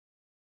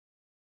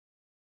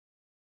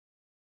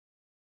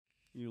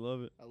You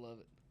love it. I love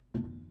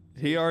it.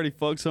 He already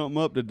fucked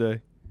something up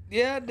today.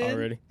 Yeah, I did.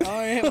 Already?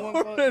 I had one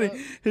fucked Already. up.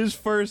 His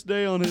first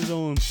day on his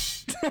own.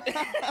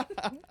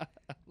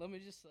 Let me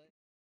just say.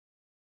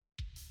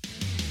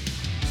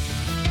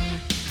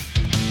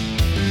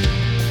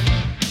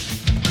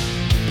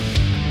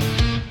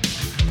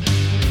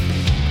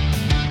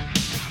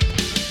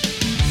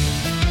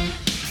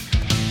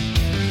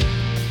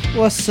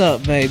 What's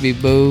up, baby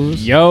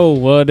boos? Yo,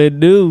 what it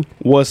do?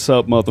 What's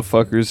up,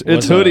 motherfuckers?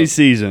 What's It's hoodie up?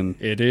 season.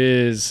 It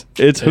is.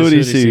 It's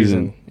hoodie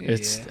season.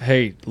 It's Yeah.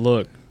 hey,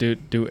 look,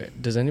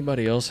 does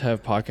anybody else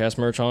have podcast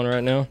merch on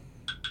right now?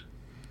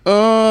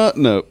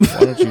 No. Why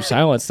don't you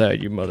silence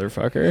that, you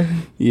motherfucker?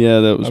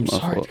 Yeah, that was I'm my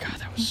sorry. fault. God,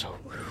 that was so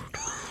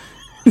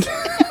rude.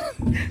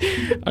 I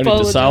need to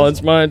Apologize.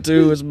 silence mine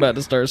too. It's about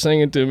to start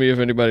singing to me if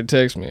anybody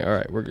texts me. All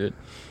right, we're good.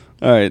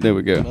 All right, there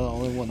we go. The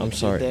only one that I'm did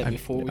sorry. that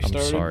before we I'm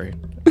started. sorry.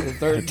 The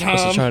third I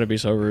was time. trying to be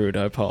so rude.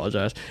 I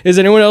apologize. Is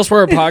anyone else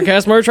wearing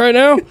podcast merch right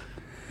now?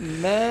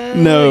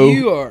 No.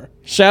 You are.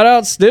 Shout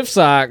out Stiff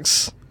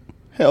Socks.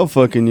 Hell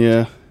fucking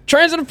yeah.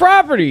 Transitive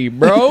property,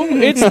 bro.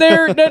 It's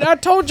there. I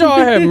told y'all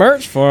I had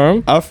merch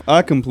for them.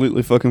 I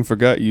completely fucking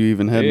forgot you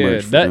even had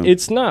merch for them.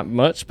 It's not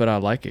much, but I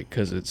like it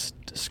because it's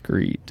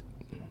discreet.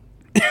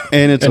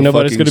 And it's And a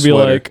nobody's fucking gonna be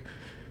sweater. like,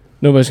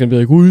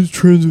 what does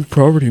transitive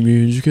property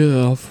mean? Did you get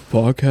that off a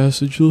podcast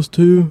that you listen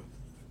to?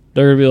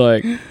 They're gonna be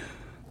like,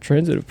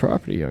 transitive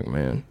property, young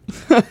man.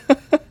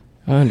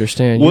 I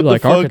understand. What You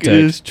like the fuck architect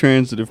is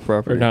transitive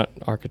property? or not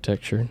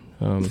architecture?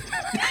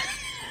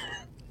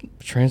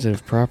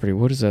 Transitive property.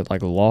 What is that?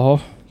 Like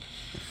law?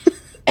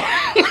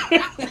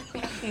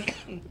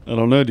 I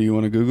don't know. Do you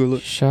want to Google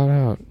it? Shout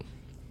out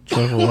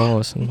Trevor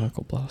Wallace and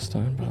Michael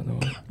Blaustein, by the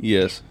way.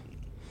 Yes.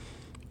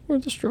 We're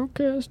the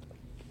Strokecast.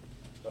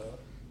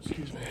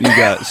 Excuse me. You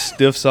got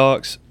Stiff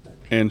Socks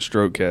and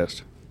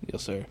Strokecast.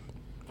 Yes, sir.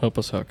 Help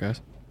us out,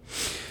 guys.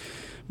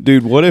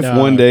 Dude, what if Nah.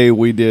 one day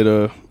we did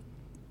a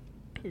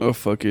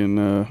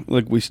fucking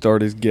like we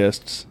start as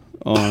guests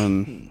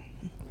on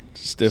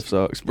Stiff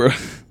Socks, bro?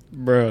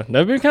 Bruh,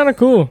 that'd be kind of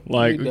cool.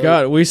 Like,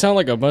 That'd be we sound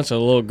like a bunch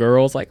of little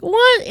girls. Like,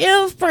 what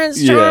if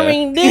Prince Yeah.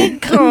 Charming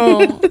did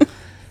come?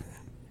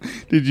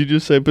 Did you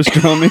just say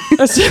pastrami?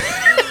 That's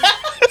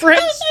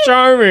Prince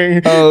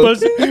Charming. Oh.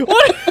 What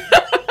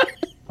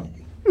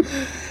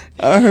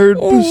I heard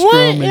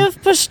pastrami.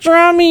 if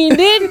pastrami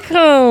did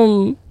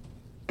come?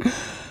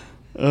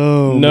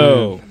 Oh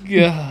No.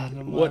 God.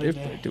 What if?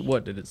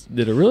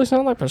 Did it really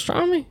sound like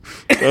pastrami?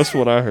 man. That's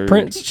what I heard.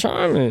 Prince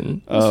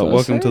Charming. That's what I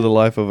Welcome to said. the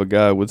life of a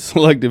guy with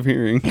selective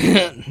hearing.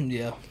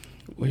 Yeah.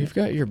 Well, you've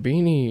got your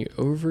beanie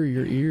over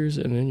your ears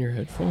and in your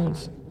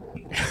headphones.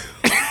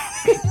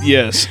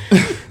 Yes.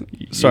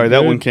 Sorry,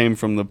 that one came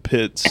from the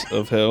pits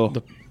of hell.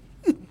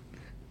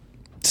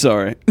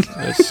 Sorry.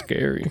 That's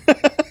scary.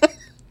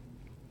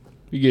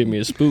 You gave me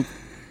a spook.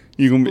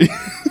 You gonna be?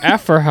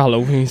 After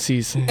Halloween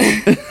season.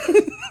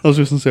 I was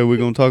just gonna say we're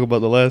gonna talk about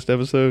the last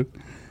episode.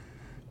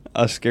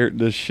 I scared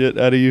the shit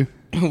out of you.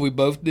 We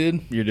both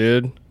did. You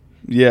did?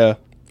 Yeah,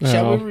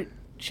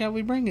 Shall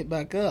we bring it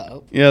back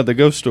up? yeah, the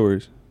ghost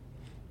stories.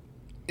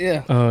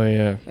 Yeah. Oh,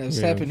 yeah. That's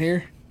yeah. happened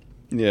here.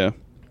 Yeah.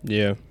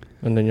 Yeah.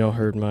 And then y'all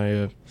heard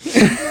my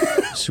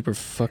super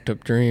fucked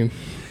up dream.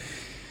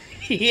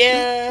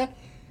 Yeah.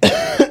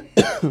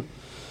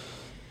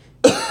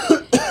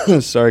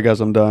 Sorry,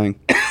 guys, I'm dying.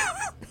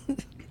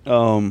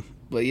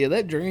 But yeah,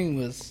 that dream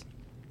was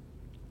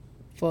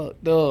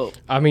fucked up.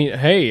 I mean,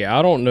 hey,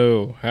 I don't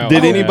know how.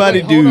 Did that anybody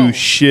wait, hold do on.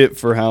 shit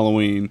for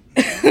Halloween?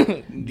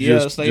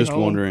 Yeah, stay just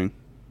home. wondering.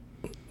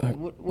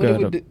 What did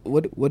we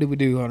do? What did we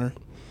do, Hunter?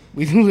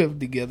 We lived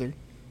together.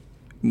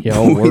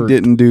 Y'all We worked.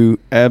 didn't do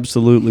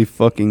absolutely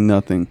fucking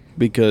nothing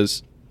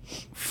because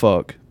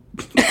fuck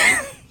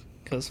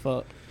Cause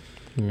fuck.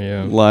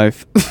 Yeah.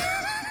 life.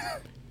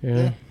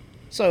 Yeah.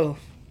 So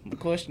the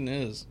question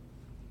is,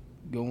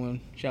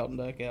 shouting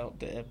back out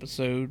to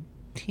episode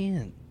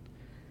 10.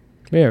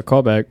 Yeah,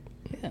 call back.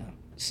 Yeah.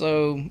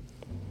 So,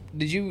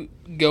 did you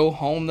go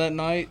home that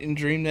night and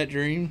dream that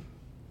dream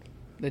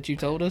that you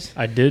told us?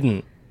 I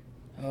didn't.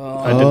 I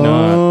Uh, did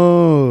not.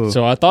 Oh.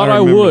 So I thought I,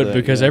 remember would that,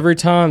 because yeah. every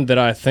time that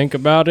I think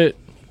about it,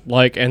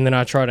 like, and then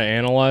I try to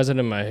analyze it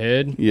in my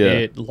head,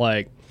 Yeah.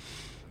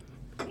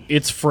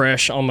 it's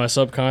fresh on my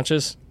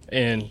subconscious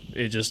and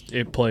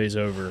it plays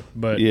over.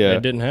 But Yeah.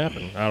 it didn't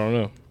happen. I don't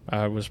know.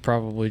 I was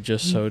probably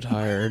just so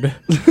tired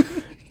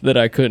that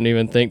I couldn't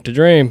even think to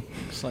dream.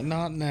 it's like,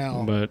 not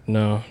now. But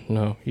no.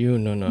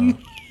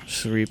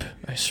 Sleep.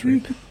 I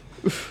sleep.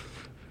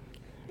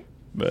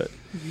 But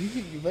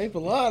You vape a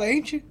lot,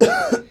 ain't you?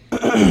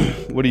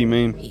 What do you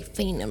mean? You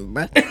fiending,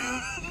 bro.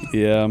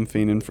 Yeah, I'm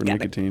fiending for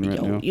nicotine right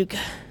now. You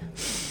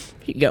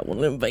got one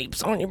of them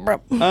vapes on you,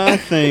 bro. I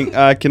think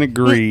I can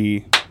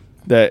agree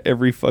that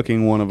every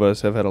fucking one of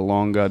us have had a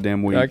long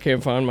goddamn week. I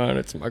can't find mine.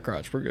 It's in my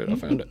crotch. We're good. I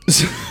found it.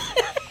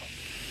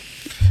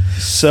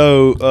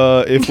 So,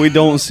 if we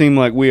don't seem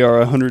like we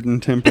are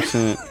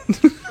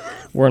 110%,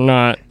 We're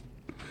not.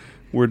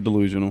 we're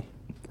delusional.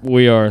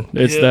 We are.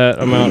 It's Yeah. that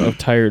amount of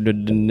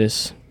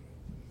tiredness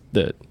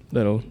that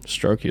that'll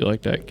stroke you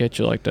like that, get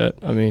you like that.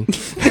 I mean,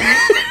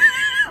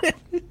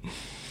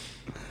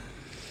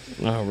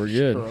 no, we're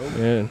good.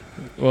 Yeah.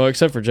 Well,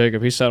 except for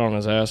Jacob, he sat on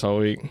his ass all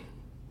week.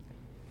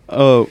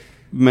 Oh,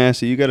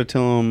 Massey, you got to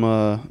tell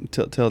him,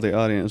 tell the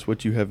audience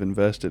what you have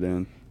invested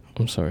in.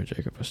 I'm sorry,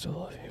 Jacob. I still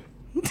love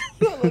you.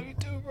 I love you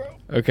too, bro.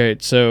 Okay,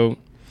 so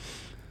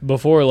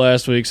before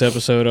last week's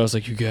episode, I was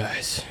like, you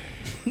guys.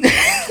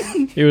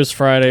 It was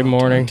Friday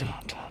morning.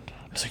 I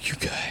was like, you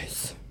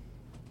guys,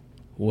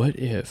 what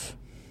if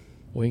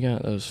we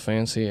got those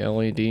fancy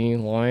LED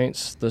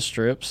lights, the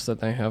strips that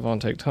they have on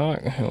TikTok,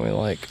 and we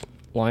like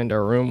lined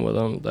our room with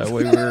them? That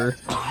way we were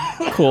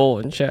cool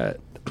and chat.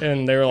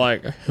 And they were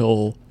like,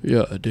 hell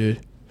yeah,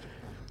 dude.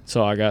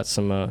 So I got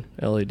some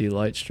LED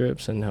light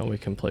strips, and now we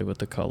can play with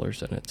the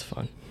colors, and it's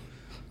fun.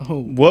 Oh,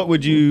 What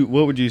would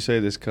you say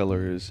this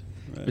color is?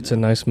 It's a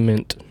nice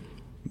mint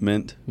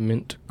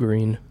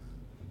green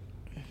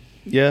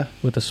Yeah.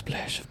 with a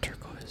splash of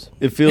turquoise.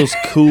 It feels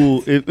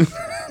cool.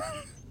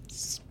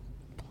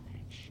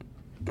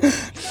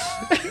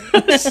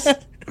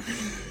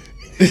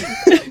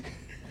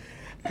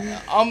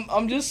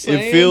 I'm just saying.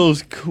 It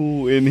feels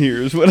cool in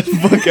here is what the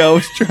fuck I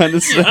was trying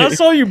to say. I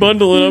saw you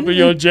bundle it up in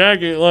your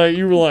jacket, like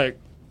you were like,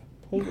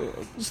 hold on,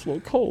 it's a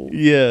little cold.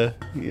 Yeah.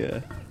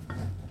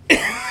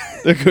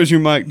 There goes your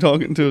mic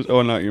talking to us.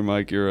 Oh, not your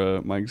mic,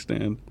 your mic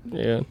stand.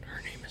 Yeah.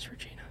 Her name is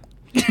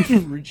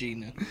Regina.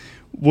 Regina.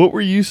 What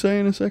were you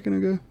saying a second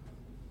ago?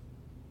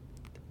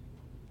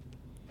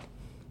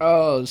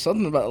 Oh,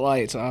 something about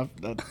lights.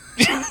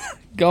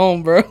 Go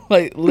on, bro.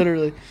 Like,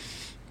 literally.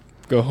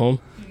 Go home.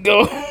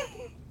 Go.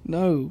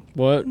 No.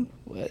 What?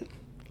 What?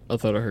 I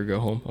thought I heard go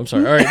home. I'm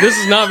sorry. All right, this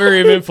is not very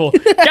eventful.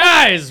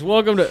 Guys,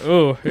 welcome to...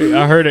 Oh,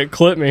 I heard it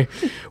clip me.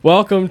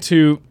 Welcome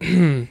to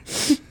The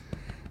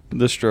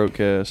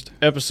Strokecast.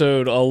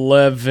 episode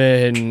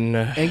 11.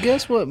 And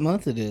guess what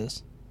month it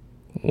is?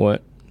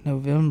 What?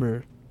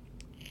 November.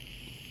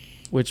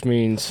 Which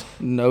means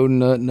No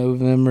Nut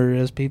November,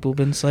 as people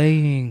been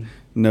saying.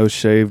 No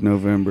Shave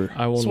November.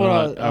 I will That's what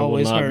not. I I will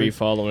always not be heard.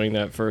 following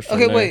that first one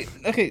Okay, there. wait.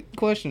 Okay,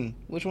 question.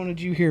 Which one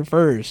did you hear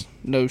first?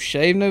 No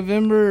Shave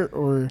November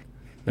or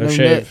No Nut?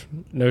 shave.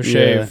 No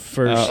shave Yeah,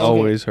 first. I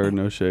always heard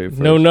no shave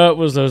first. No Nut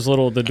was those the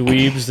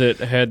dweebs that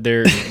had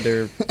their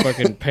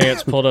fucking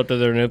pants pulled up to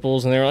their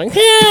nipples, and they were like,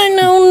 Yeah,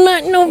 no,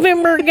 not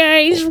November,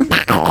 guys.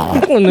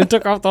 and they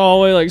took off the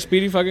hallway like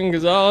Speedy fucking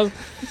Gonzalez.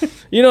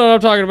 You know what I'm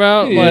talking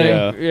about?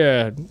 Yeah. Like,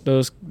 yeah,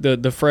 those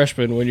the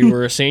freshmen when you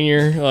were a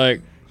senior, like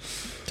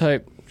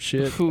type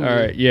shit. Cool. All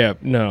right, yeah,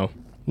 no.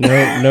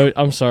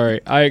 I'm sorry.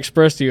 I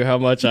expressed to you how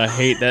much I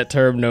hate that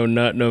term, No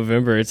Nut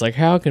November. It's like,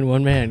 how can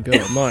one man go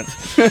a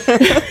month?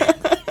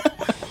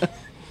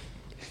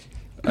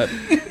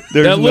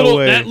 There's no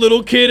way. That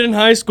little kid in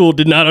high school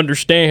did not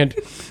understand.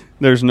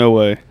 There's no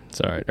way.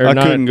 Sorry, I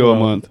couldn't go a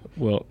month.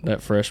 Well,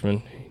 that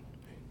freshman,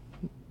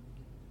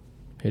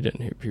 he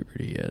didn't hit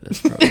puberty yet. That's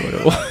probably what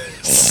it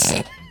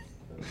was.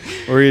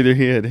 Or either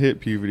he had hit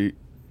puberty.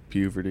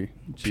 Jesus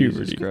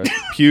Puberty. Christ.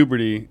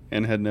 Puberty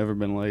and had never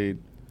been laid.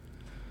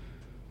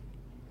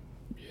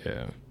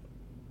 Yeah,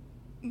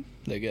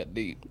 They got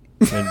deep.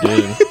 it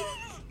did.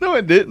 No,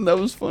 it didn't. That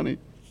was funny.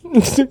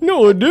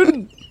 No, it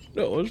didn't.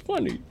 That was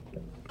funny.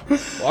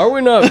 Why are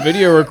we not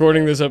video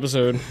recording this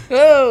episode?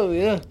 Oh,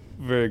 yeah.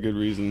 Very good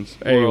reasons.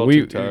 Hey, We're all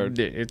too tired.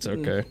 It's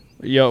okay.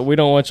 Yo, we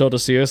don't want y'all to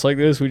see us like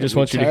this. We just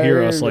want you to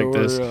hear us like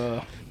this.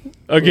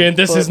 Again,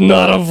 this is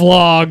not a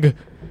vlog.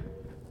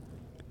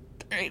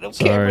 There ain't no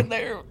Sorry. camera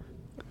there.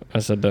 I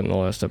said that in the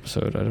last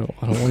episode. I don't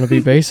want to be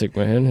basic,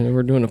 man.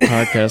 We're doing a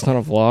podcast, not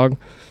a vlog.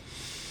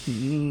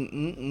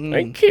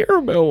 I care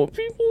about what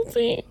people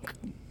think.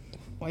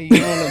 Why you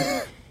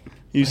yawning?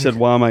 You said,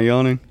 why am I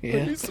yawning?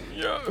 Yeah.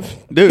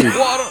 Dude,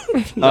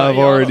 I've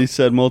already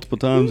said multiple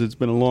times it's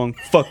been a long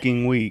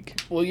fucking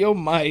week. Well, your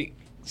mic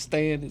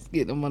stand is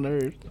getting on my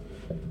nerves.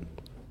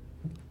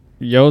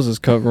 Yours is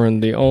covering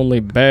the only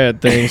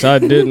bad things I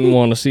didn't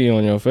want to see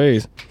on your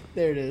face.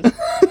 There it is.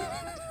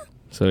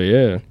 So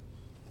yeah,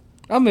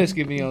 I miss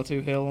giving y'all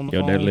two hell on the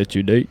your phone. dad let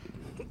you date.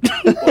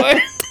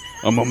 What?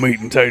 I'm a meat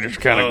and taters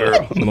kind of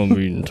girl. I'm a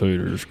meat and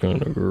taters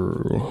kind of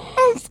girl.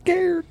 I'm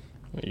scared.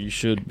 You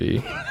should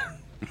be.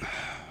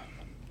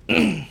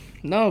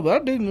 No,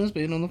 but I do miss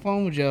being on the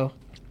phone with y'all.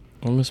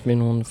 I miss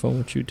being on the phone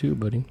with you too,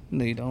 buddy.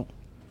 No, you don't.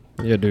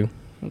 Yeah, I do.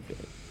 Okay.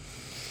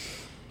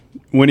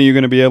 When are you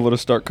going to be able to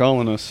start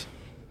calling us?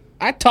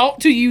 I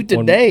talked to you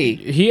today.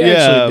 He Yeah,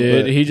 actually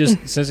did. but- He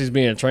just, since he's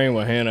being trained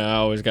with Hannah, I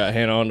always got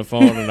Hannah on the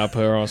phone and I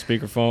put her on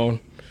speakerphone.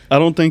 I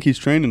don't think he's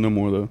training no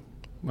more, though.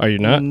 Are you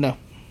not? No.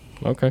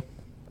 Okay.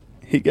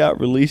 He got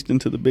released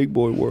into the big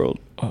boy world.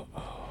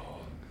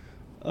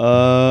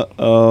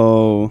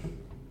 Uh-oh.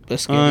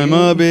 Let's get I'm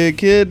in. a big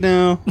kid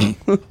now.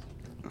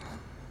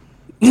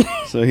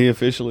 So he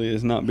officially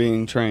is not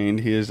being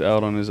trained. He is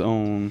out on his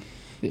own.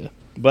 Yeah.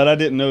 But I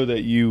didn't know that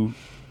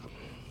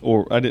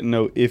I didn't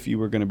know if you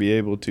were going to be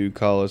able to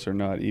call us or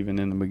not, even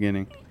in the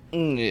beginning.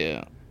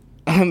 Yeah.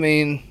 I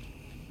mean,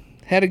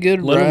 had a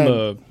good Let ride.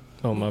 him,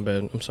 oh, my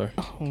bad. I'm sorry.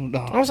 Oh, no.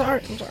 I'm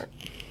sorry.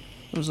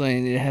 I was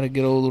saying it had a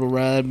good old little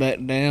ride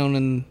back down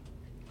in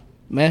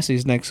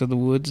Massey's next to the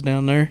woods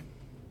down there.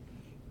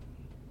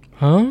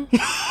 Huh?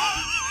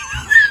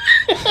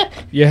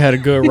 You had a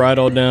good ride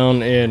all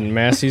down in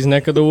Massey's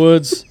neck of the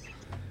woods?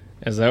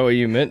 Is that what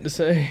you meant to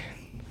say?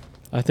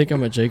 I think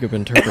I'm a Jacob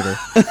interpreter.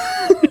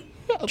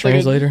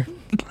 Translator.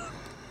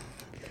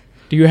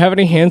 Do you have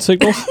any hand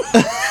signals?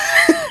 I'm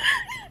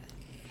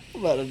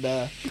about to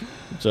die.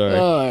 Sorry.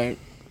 All right.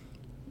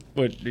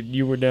 What,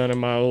 you were down in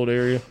my old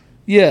area?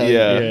 Yeah.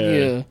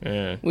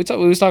 Yeah. We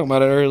was talking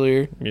about it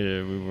earlier.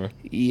 Yeah, we were.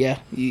 Yeah.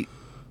 Old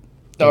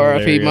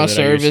R.I.P. area my that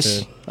I used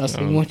service. to, I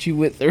seen what you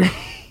went through.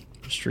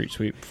 Street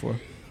sweep before.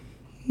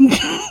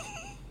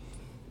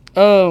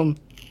 I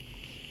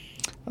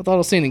thought I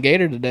was seeing a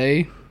gator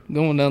today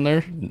going down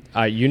there.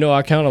 I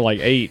counted like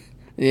 8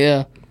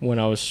 Yeah. when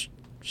I was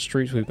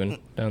street sweeping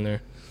down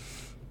there.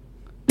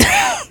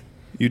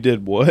 You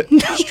did what?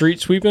 Street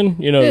sweeping?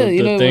 You know, Yeah, the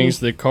you know things,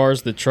 the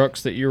cars, the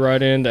trucks that you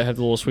ride in that have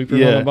the little sweepers on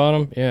Yeah. the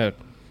bottom? Yeah.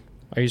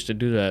 I used to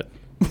do that.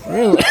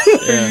 Really?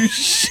 Yeah.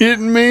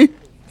 Shitting me?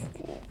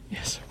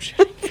 Yes, I'm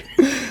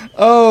shitting.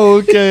 Oh,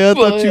 okay. I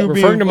thought you were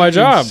Referring being to my fucking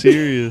job.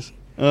 serious.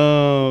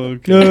 Oh,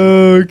 okay.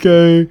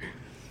 Okay.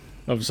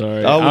 I'm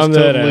sorry. I was I'm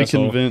that totally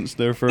asshole. convinced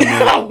there for a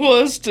minute. I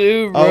was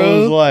too, bro. I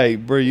was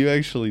like, bro, you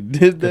actually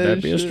did that. Could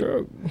that be a shit?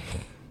 stroke?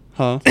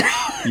 Huh?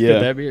 Could Yeah.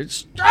 that be a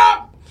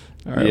stop?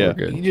 All right, Yeah. we're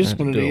good. You just I had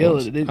wanted do to it yell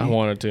once. at it, didn't I you?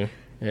 wanted to.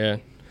 Yeah.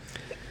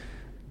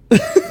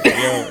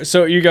 Yeah.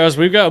 So you guys,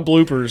 we've got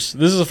bloopers.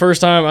 This is the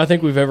first time I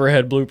think we've ever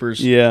had bloopers.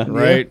 Yeah.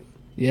 Right?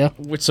 Yeah.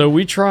 So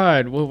we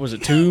tried, what was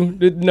it, 2?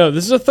 No,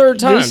 this is a third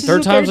time. This is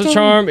Third the time's third a time?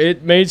 charm.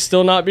 It may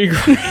still not be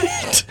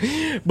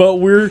great, but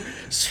we're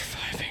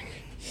surviving.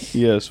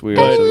 Yes, we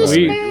But are.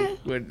 we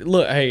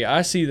look, hey,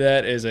 I see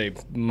that as a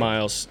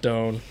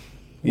milestone.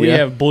 We Yeah.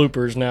 have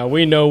bloopers now.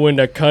 We know when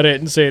to cut it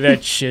and say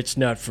that shit's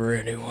not for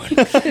anyone.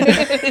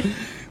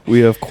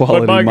 We have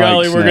quality But by mics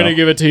golly, we're now. going to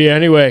give it to you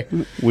anyway.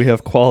 We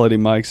have quality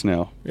mics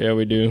now. Yeah,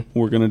 we do.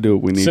 We're going to do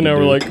what we need So to now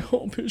do. we're like,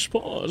 oh, pish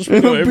pause. We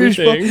know Pish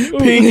everything.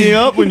 Pinky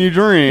up when you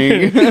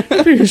drink.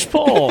 Pish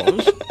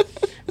pause.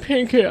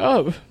 Pinky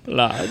up,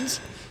 lads.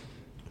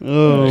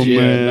 Oh, Yeah,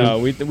 man. no,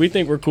 we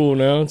think we're cool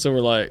now. So we're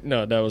like,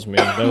 no, that was me.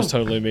 That was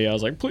totally me. I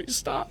was like, please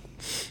stop.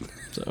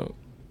 So,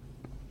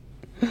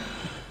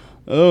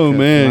 Oh, my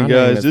man, name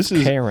guys. This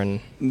Karen.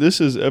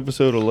 is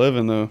episode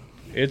 11, though.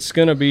 It's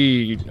gonna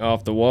be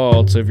off the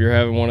wall. So if you're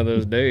having one of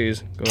those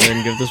days, go ahead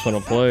and give this one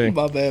a play.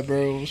 My bad,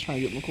 bro. I was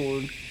trying to get my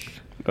cord.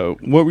 Oh,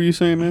 what were you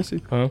saying,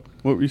 Massey? Huh?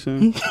 What were you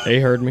saying?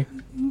 They heard me.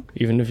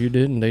 Even if you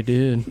didn't, they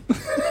did.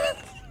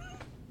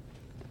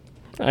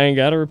 I ain't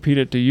gotta repeat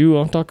it to you.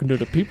 I'm talking to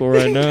the people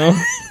right now.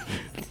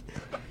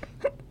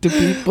 The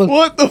people.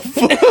 What the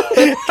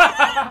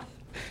fuck?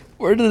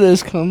 Where did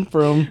this come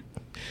from?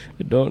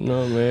 I don't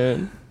know,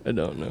 man. I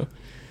don't know.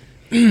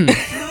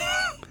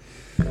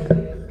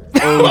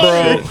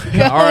 Oh,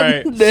 shit. All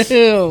right.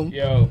 Damn.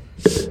 Yo,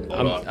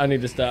 I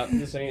need to stop.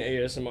 This ain't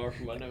ASMR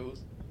for my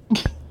nose.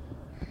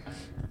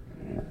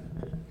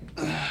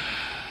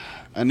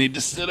 I need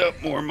to sit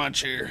up more in my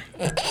chair.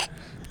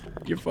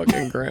 Your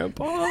fucking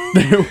grandpa.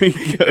 There we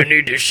go. I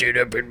need to sit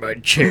up in my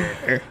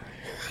chair.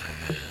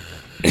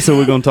 So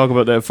we're going to talk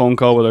about that phone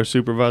call with our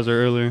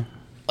supervisor earlier?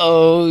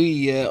 Oh,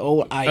 yeah.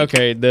 Oh, I.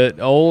 Okay, the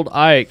old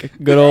Ike,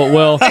 good old,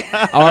 well,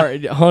 our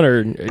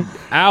Hunter,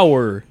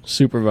 our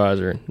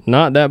supervisor,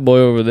 not that boy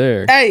over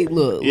there. Hey,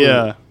 look.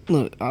 Yeah.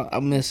 Look, I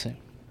miss him.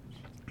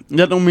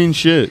 That don't mean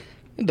shit.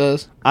 It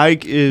does.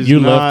 Ike is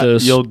You not left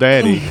us. your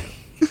daddy.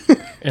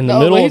 In the No,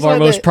 middle but of he's our like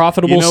most that-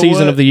 profitable You know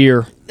season what? of the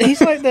year.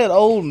 He's like that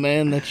old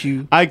man that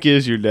you. Ike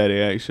is your daddy,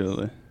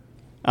 actually.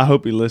 I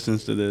hope he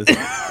listens to this.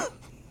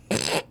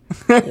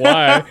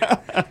 Why?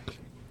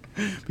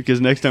 Because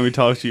next time he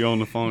talks to you on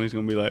the phone, he's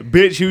going to be like,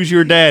 bitch, who's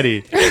your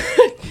daddy? You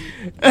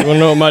want to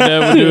know what my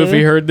dad would do if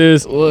he heard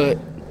this? What?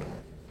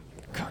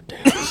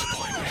 Goddamn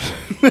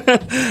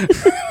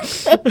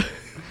disappointment.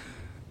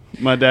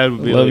 My dad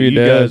would be Love like, you, you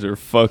Dad. guys are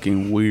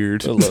fucking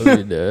weird. I love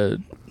you,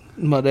 Dad.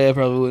 My dad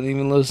probably wouldn't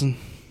even listen.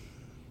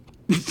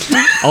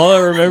 All I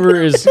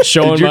remember is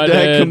showing Did your my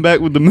dad come back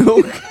with the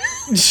milk?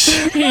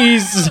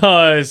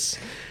 Jesus.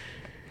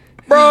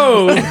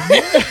 Bro.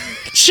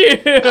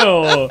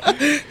 Chill.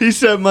 He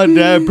said my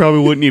dad probably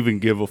wouldn't even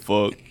give a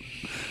fuck.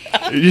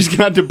 He just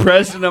got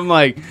depressed, and I'm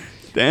like,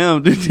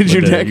 damn, dude, did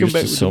your dad come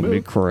back with the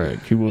milk?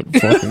 crack. He wouldn't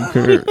fucking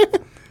care.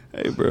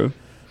 Hey, bro.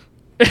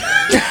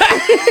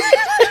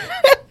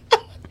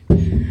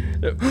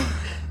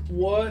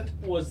 What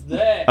was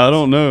that? I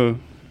don't know.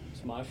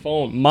 It's my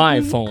phone.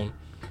 My phone.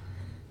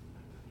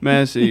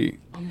 Massey,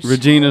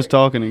 Regina's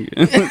talking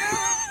again.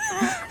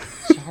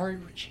 Sorry,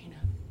 Regina.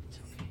 It's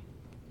okay.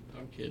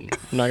 I'm kidding.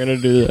 I'm not gonna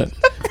do that.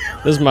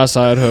 This is my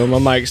side hoe. My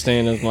mic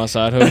stand is my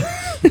side hoe.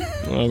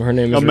 Her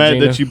name is I'm Regina.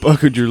 mad that you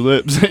puckered your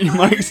lips at your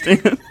mic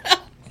stand.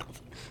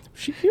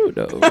 She cute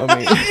though.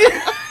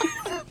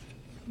 I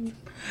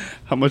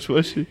How much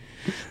was she?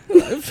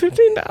 mean,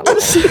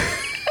 $15.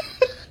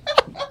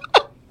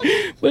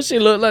 But she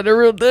looked like the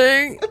real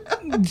thing.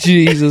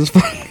 Jesus.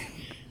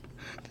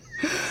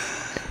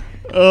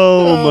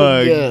 Oh, Oh,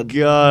 my God.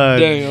 God.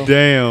 Damn.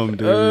 Damn,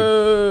 dude.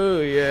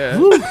 Oh yeah.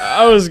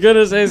 I was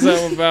gonna say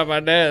something about my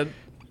dad,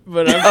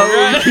 but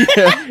I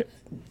forgot.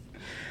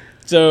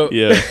 So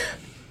Yeah.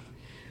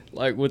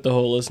 like with the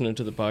whole listening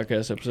to the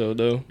podcast episode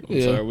though. I'm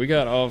Yeah. sorry, we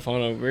got off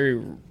on a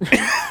very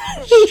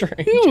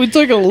strange. We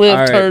took a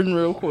left All right. turn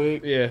real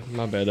quick. Yeah,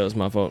 my bad. That was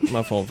my fault.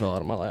 My phone fell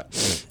out of my lap.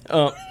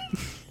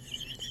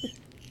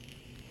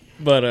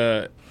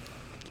 But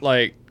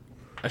like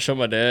I showed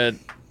my dad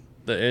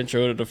the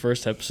intro to the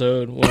first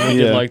episode when we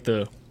did Yeah. like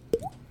the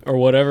or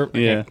whatever. I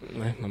Yeah.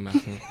 can't- my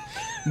mouth.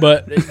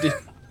 But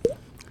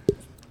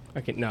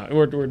I can't. No,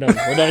 we're done.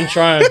 We're done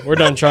trying. We're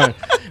done trying.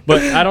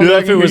 But I don't know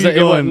if it was that.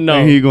 It wasn't, I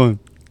no. hear you going.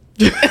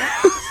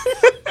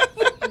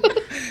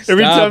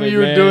 Every Stop time it, you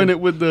were man. doing it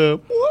with the.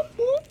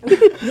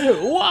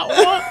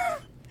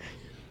 What?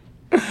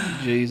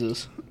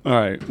 Jesus. All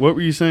right. What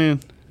were you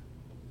saying?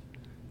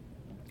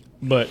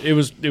 But it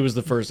was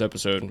the first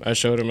episode. I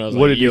showed him. I was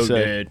What like, did you "Yo,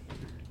 say? Dad,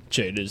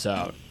 check this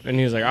out." And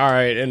he was like, "All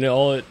right." And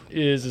all it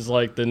is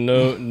like the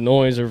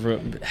noise of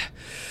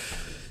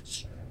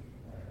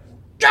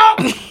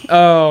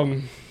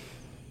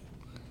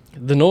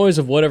the noise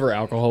of whatever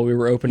alcohol we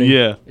were opening.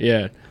 Yeah.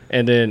 Yeah.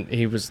 And then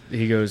he goes,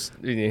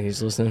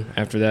 he's listening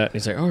after that. And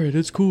he's like, all right,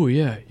 that's cool.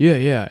 Yeah.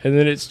 And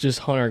then it's just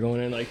Hunter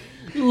going in like,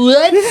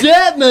 what's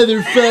up,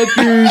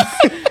 motherfuckers?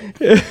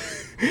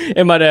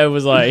 And my dad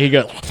was like, he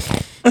goes,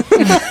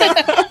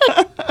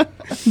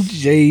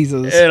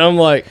 Jesus. and I'm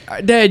like,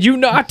 Dad, you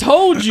know, I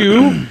told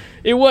you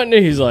it wasn't.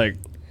 He's like,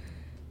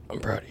 I'm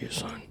proud of you,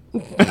 son.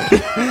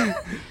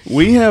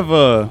 We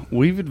have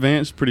we've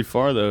advanced pretty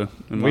far though.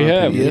 in my We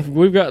have. opinion.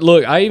 We've got.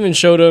 Look, I even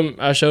showed him.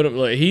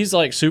 Like he's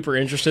like super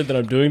interested that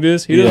I'm doing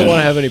this. He doesn't Yeah. want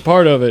to have any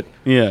part of it,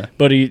 Yeah.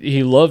 but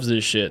he loves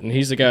this shit, and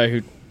he's the guy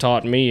who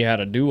taught me how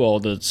to do all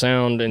the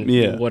sound and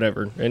Yeah.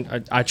 whatever.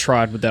 And I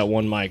tried with that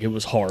one mic. It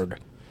was hard.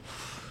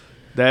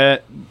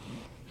 That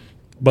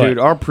But dude,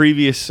 our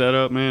previous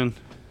setup, man.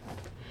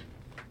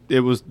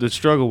 The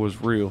struggle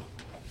was real.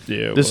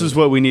 yeah, This is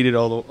what we needed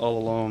all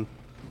along.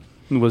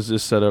 Was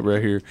this setup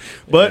right here?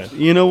 But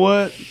you know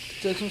what?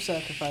 Took some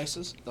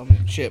sacrifices. I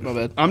mean, shit, my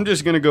bad. I'm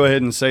just gonna go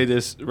ahead and say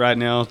this right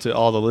now to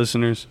all the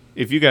listeners.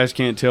 If you guys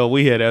can't tell,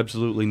 we had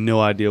absolutely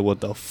no idea what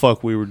the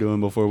fuck we were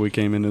doing before we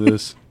came into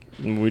this.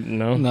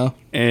 No.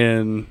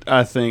 And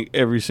I think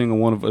every single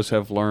one of us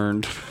have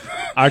learned.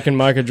 I can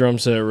mic a drum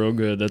set real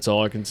good. That's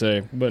all I can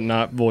say, but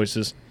not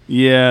voices.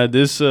 Yeah,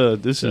 this So-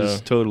 is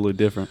totally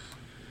different.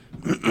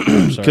 I'm sorry,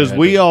 I Because had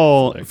we to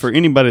all, flex. for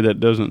anybody that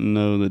doesn't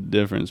know the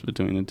difference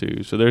between the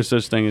two, so there's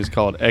such thing as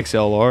called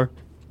XLR,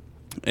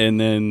 and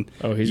then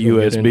Oh, he's gonna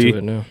get into it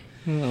USB. now.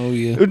 Oh,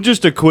 yeah.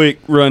 Just a quick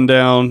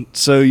rundown.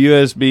 So Get your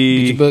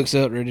USB, books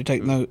out, ready to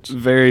take notes.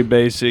 very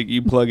basic.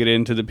 You plug it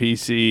into the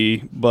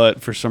PC,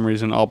 but for some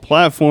reason, all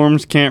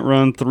platforms can't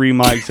run 3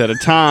 mics at a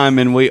time,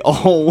 and we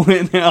all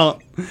went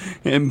out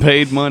and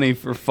paid money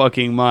for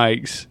fucking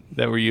mics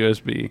that were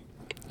USB.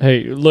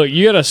 Hey, look,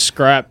 you got to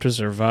scrap to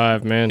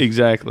survive, man.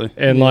 Exactly.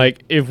 And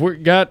like, if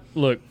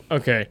look,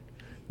 okay,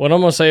 what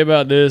I'm gonna say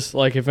about this,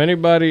 like, if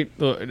anybody,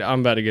 look,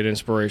 I'm about to get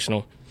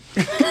inspirational.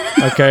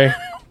 Okay,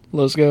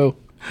 Let's go.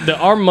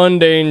 our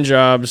mundane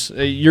jobs,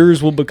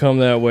 yours will become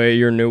that way.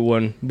 Your new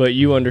one, but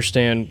you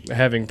understand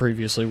having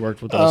previously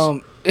worked with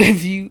us.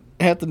 If you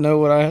have to know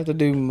what I have to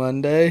do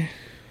Monday,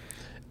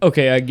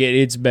 Okay, I get it,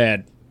 it's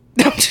bad.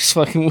 I'm just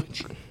fucking with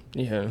you.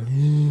 Yeah.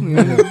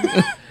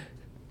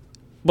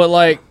 But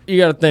like, you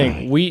got to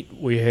think, we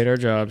hate our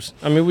jobs.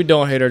 I mean, we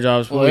don't hate our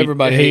jobs. But Well, we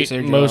everybody hate hates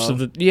their most job.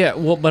 of the. Yeah,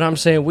 well, but I'm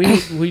saying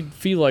we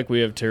feel like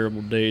we have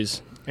terrible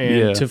days, and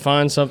Yeah. to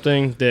find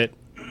something that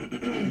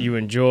you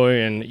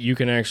enjoy and you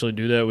can actually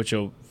do that with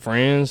your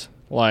friends,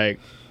 like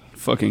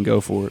Fucking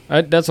go for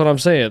it. that's what I'm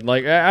saying.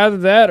 Like either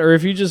that, or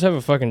if you just have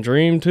a fucking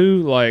dream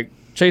too, like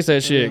chase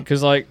that shit.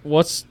 Because like,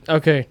 what's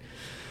okay?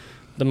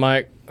 The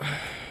mic,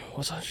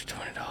 what's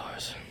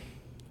 $120?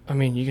 I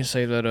mean, you can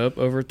save that up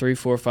over 3,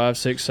 4, 5,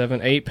 6, 7,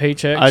 8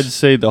 paychecks. I'd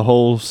say the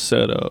whole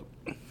setup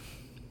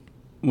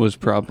was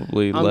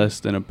probably less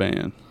than a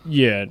band.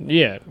 Yeah.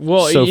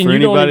 Well, So and for you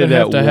don't anybody even that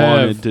have to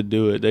wanted have. to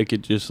do it, they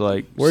could just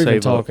like We're even save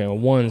up. talking a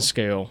 1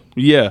 scale.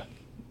 Yeah,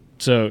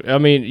 So I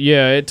mean,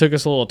 yeah, it took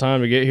us a little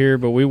time to get here,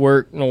 but we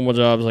work normal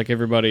jobs like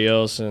everybody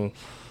else, and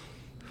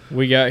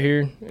we got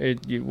here.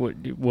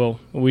 Well,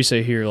 we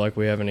say here like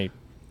we have any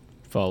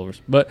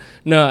followers, but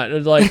no,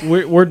 like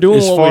we're doing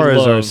as what far we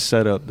as our love.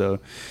 setup though,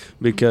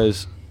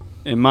 because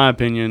in my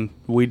opinion,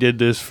 we did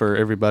this for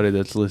everybody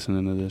that's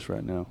listening to this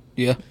right now.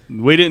 Yeah.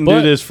 We didn't But-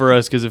 do this for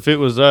us because if it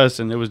was us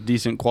and there was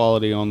decent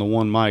quality on the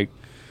one mic,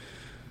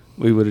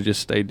 we would have just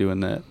stayed doing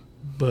that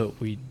But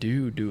we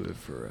do it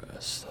for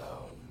us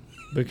though,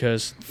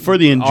 because for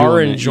the enjoyment.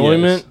 our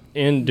enjoyment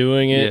yes. in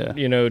doing it, Yeah.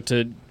 you know,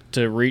 to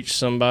reach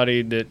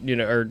somebody that, you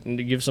know, or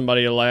to give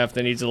somebody a laugh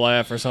that needs a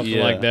laugh or something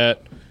Yeah. like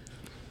that.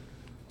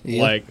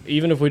 Yeah. Like,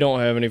 even if we don't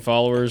have any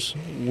followers,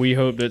 we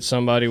hope that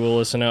somebody will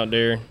listen out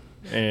there.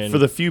 And For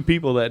the few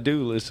people that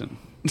do listen.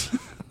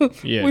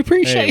 yeah, We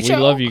appreciate we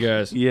y'all. love you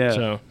guys. Yeah.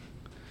 So,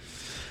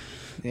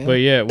 Yeah. But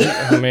yeah,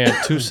 man,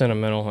 too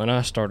sentimental, and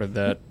I started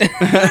that.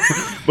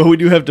 But we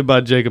do have to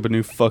buy Jacob a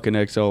new fucking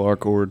XLR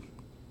cord.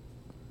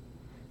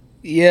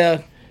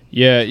 Yeah.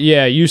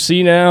 Yeah. You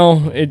see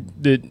now,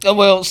 Oh,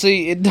 well,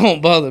 see, it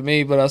don't bother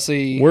me, but I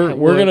see We're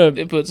what gonna-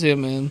 it puts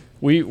him in.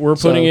 we're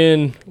putting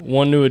in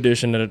one new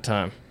edition at a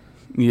time.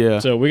 Yeah.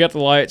 So we got the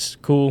lights,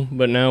 cool,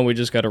 but now we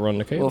just got to run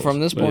the cables. Well, from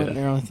this But point,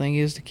 the only thing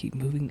is to keep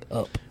moving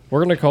up.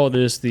 we're gonna call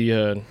this the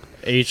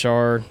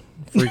HR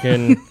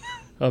freaking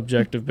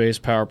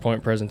objective-based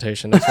PowerPoint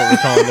presentation. That's what we're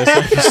calling this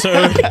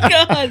episode.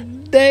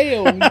 God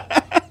damn.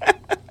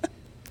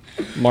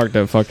 Mark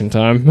that fucking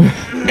time.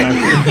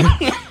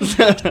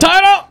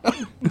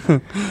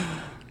 Title.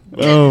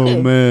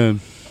 Oh man.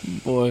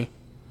 Boy.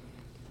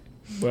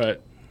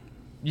 But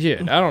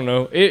yeah, I don't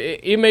know.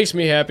 It makes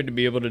me happy to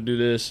be able to do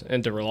this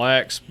and to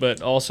relax,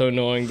 but also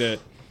knowing that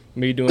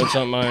me doing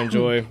something I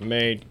enjoy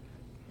may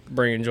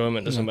bring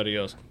enjoyment to somebody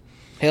else.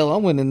 Hell, I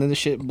went into this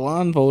shit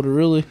blindfolded,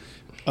 really.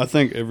 I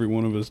think every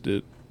one of us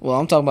did. Well,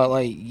 I'm talking about,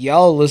 like,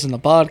 y'all listen to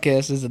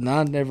podcasts, and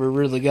I never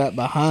really got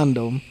behind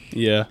them.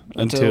 Yeah.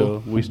 Until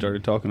we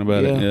started talking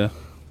about it. Yeah.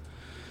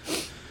 Yeah.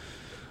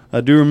 I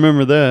do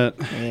remember that.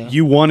 Yeah.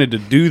 You wanted to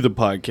do the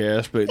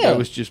podcast, but Yeah. that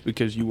was just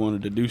because you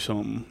wanted to do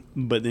something.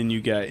 But then you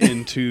got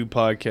into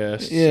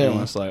podcasts. Yeah. And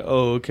it's like,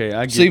 oh, okay,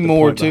 I get See the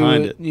more point to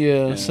behind it.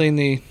 Yeah, Yeah. seen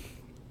the...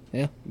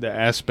 The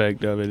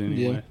aspect of it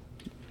anyway. Yeah.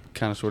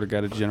 Kind of sort of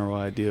got a general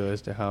idea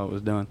as to how it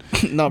was done.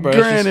 Not bad.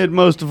 Granted,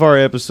 most of our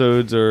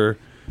episodes are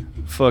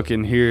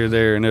fucking here,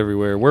 there, and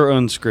everywhere. We're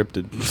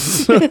unscripted.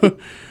 So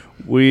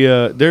we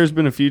there's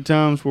been a few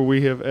times where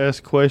we have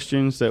asked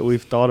questions that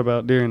we've thought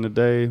about during the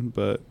day,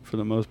 but for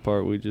the most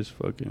part, we just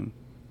fucking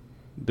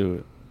do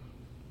it.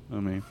 I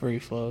mean, Free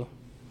flow.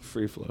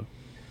 free flow.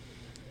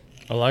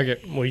 I like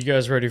it. Well, you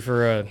guys ready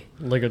for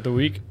lick of the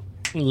week?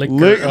 Lick of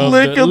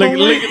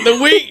the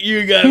week.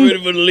 You got ready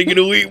for the lick of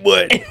the week,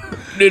 boy?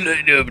 Let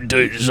me tell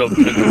you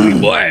something, lick of the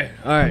week, boy.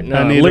 All right,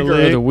 now I need liquor a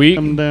lick. of the week.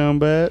 I'm down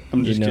bad.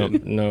 I'm just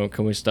kidding. No,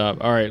 can we stop?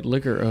 All right,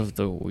 liquor of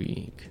the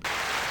week.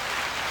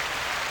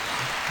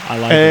 I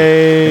like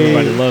Hey. it.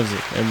 Everybody loves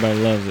it. Everybody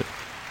loves it.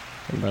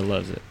 Everybody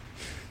loves it.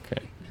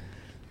 Okay.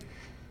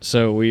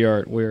 So we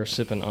are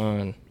sipping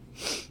on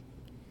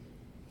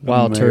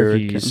Wild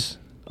American. Turkey's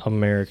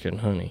American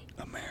Honey.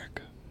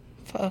 America.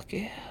 Fuck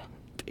yeah.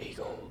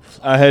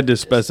 I had to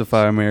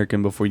specify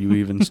American before you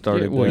even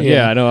started. Well, there.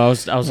 yeah, I know. I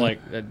was like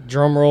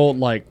drum roll,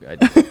 like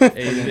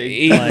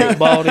Eagle,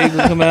 bald eagle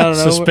coming out of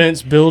nowhere.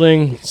 suspense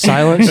building,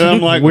 silence.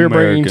 I'm like we're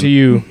bringing American. to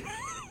you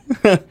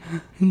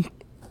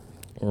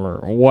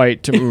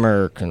white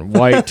American,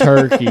 white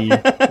turkey,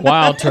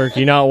 wild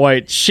turkey, not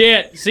white.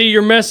 Shit. See,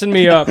 you're messing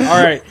me up. All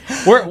right,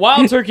 we're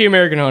wild turkey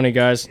American Honey,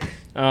 guys.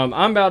 I'm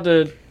about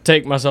to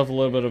take myself a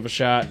little bit of a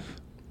shot.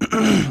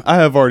 I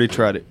have already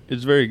tried it.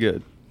 It's very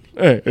good.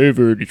 Hey, I've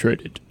already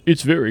tried it.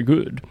 It's very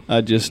good.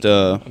 I just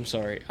I'm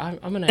sorry.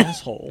 I'm an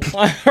asshole.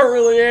 I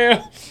really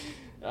am.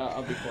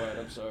 I'll be quiet.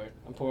 I'm sorry.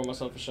 I'm pouring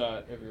myself a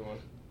shot, everyone.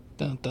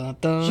 Dun, dun,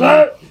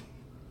 dun.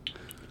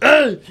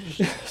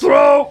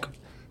 Stroke.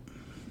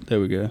 there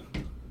we go.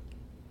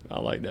 I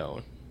like that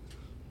one.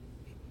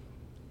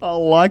 I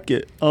like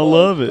it. I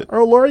love it. I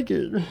like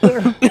it.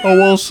 I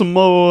want some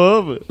more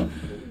of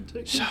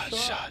it.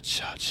 Shots.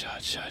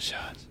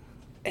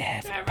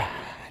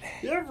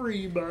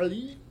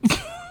 Everybody.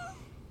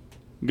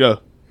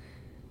 Go.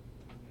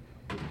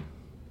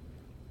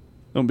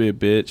 Don't be a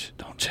bitch.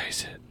 Don't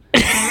chase it.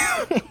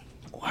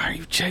 Why are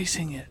you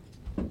chasing it?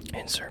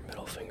 Insert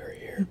middle finger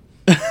here.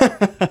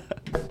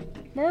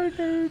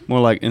 More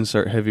like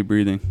insert heavy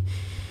breathing.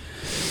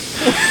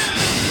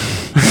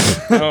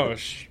 Oh,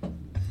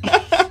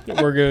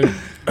 we're good.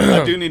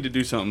 I do need to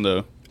do something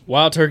though.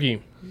 Wild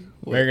turkey,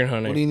 American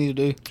Honey. What do you need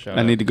to do? Shout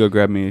I out. need to go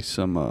grab me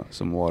some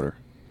water.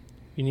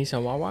 You need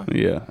some Wawa?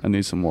 Yeah, I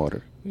need some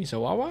water. You need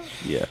some Wawa?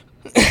 Yeah.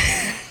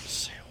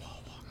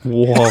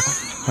 Whoa.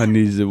 I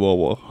need the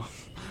Wawa.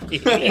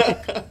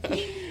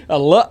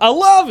 I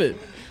love it.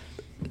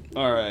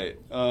 All right.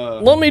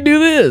 Let me do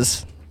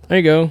this. There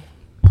you go.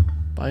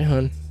 Bye,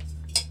 hun.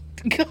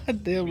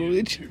 God damn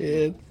it,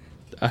 head.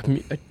 I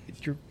mean,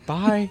 you're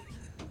bye.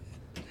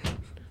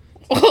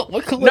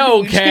 What color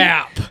No did we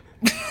cap.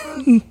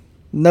 choose?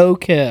 No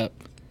cap.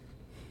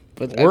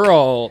 But We're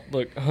all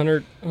look.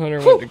 Hunter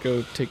went to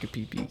go take a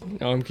pee pee.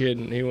 No, I'm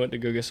kidding. He went to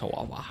go get some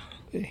Wawa.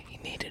 he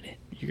needed it.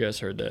 You guys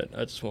heard that?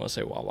 I just want to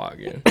say Wawa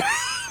again.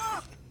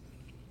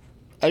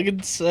 I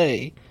could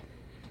say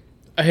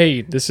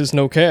Hey, this is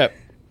no cap.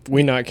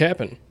 We not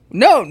capping.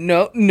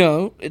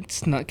 no.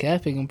 It's not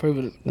capping. I'm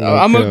proving it. No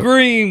I'm cap.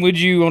 agreeing with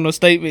you on a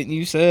statement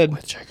you said.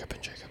 With Jacob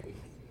and Jacob.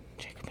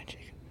 Jacob and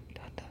Jacob.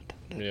 Dun, dun, dun,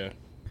 dun. Yeah.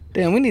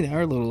 Damn, we need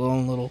our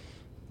own little.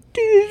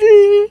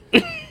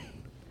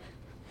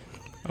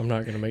 I'm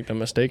not gonna make that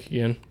mistake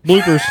again.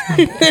 Bloopers.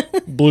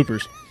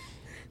 Bloopers.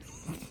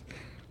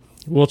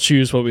 We'll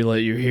choose what we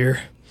let you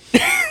hear.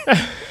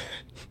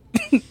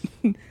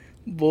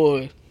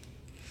 Boy.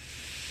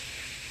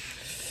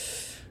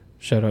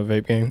 Shout out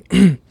Vape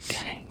Gang.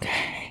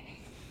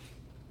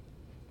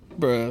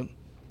 Bruh.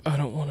 I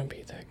don't want to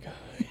be that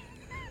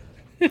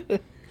guy.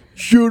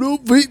 Shut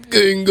up, vape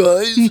gang,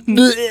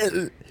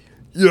 guys.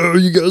 Yo,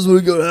 you guys want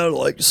to go down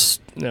like...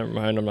 Never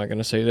mind, I'm not going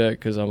to say that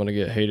because I'm going to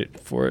get hated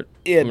for it.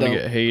 Yeah, I'm going to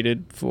don't. get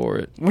hated for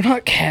it. We're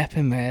not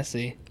capping,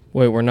 Massey.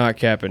 Wait, we're not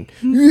capping.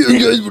 You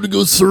guys want to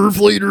go surf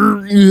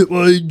later? You hit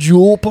my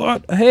jewel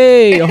pot?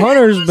 Hey,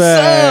 Hunter's What's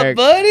back. up,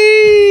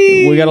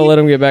 buddy? We got to let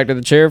him get back to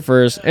the chair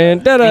first.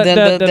 And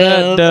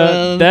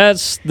da-da-da-da-da-da.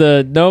 That's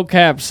the no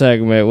cap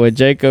segment with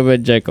Jacob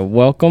and Jacob.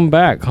 Welcome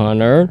back,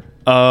 Hunter.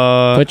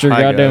 Put your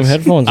hi, goddamn guys.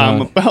 headphones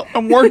on.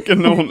 I'm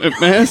working on it,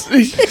 man.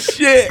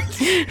 Shit.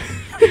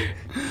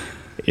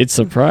 It's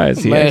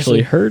surprised he Massive.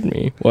 actually heard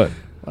me. What?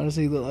 Why does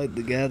he look like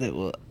the guy that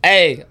was...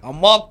 Hey,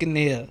 I'm walking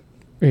here.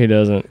 He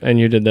doesn't. And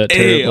you did that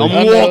Hey, terribly.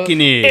 I'm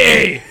walking it.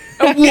 Hey,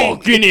 I'm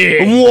walking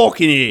it. I'm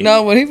walking it.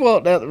 No, when he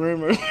walked out the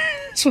room,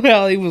 that's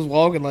how he was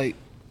walking, like,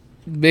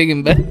 big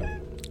and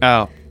bad.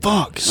 Oh,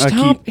 fuck.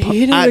 Stop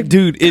hitting the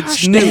dude,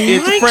 it's new.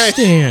 It's mic fresh.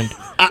 stand.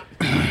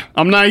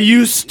 I'm not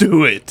used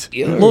to it.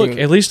 Look,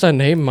 at least I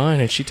named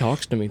mine and she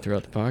talks to me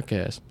throughout the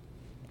podcast.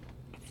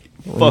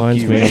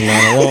 Reminds you, me of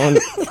not alone.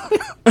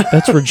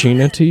 That's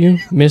Regina to you?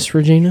 Miss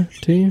Regina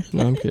to you?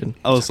 No, I'm kidding.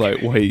 I was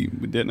like,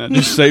 wait, didn't I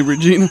just say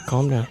Regina?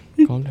 Calm down.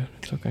 Calm down.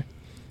 It's okay.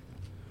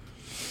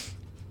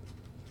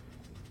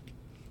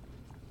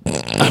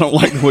 I don't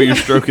like the way you're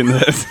stroking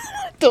that.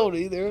 I don't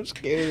either. I'm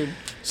scared.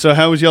 So,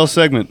 how was y'all's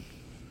segment?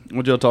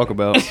 What'd y'all talk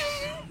about?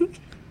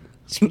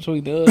 That's what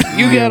we do.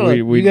 You gotta,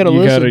 you gotta you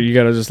listen. You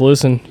gotta just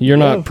listen. You're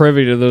Yeah. not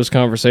privy to those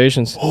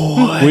conversations.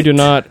 We do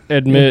not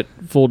admit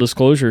full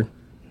disclosure.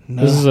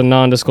 No. This is a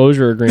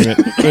non-disclosure agreement.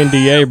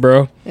 NDA,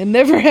 bro. It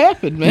never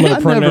happened, man. I'm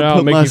gonna print it out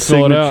and make you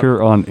fill it out.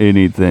 on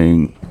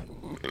anything.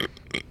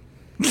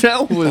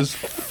 That was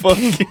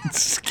fucking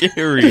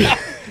scary.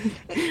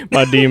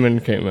 My demon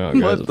came out,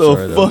 guys. What I'm the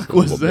sorry, fuck a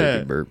was little baby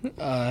that? burp.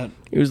 Uh,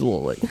 It was a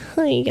little like,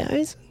 Hi,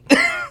 guys.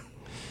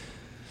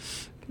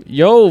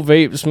 yo,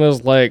 vape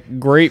smells like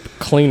grape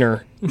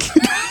cleaner.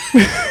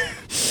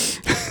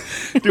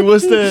 Dude,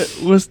 what's that?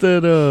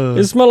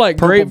 It smells like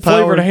Purple grape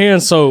flavored Power?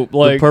 hand soap. The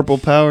Like, purple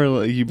power.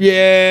 Like you.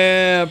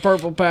 yeah,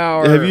 purple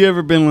power. Have you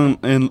ever been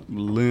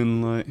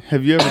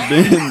have you ever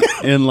been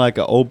in like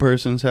an old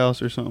person's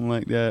house or something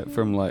like that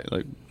from like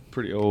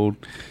pretty old?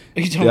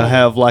 you They'll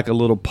have like a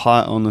little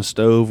pot on the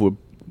stove with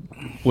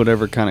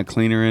whatever kind of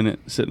cleaner in it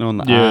sitting on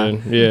the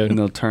eye. Yeah. And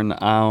they'll turn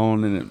the eye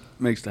on and it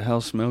makes the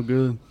house smell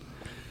good.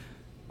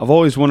 I've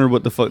always wondered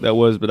what the fuck that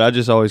was, but I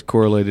just always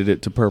correlated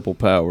it to purple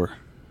power.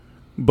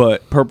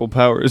 But purple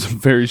power is a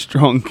very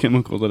strong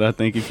chemical that I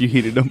think if you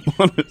heat it up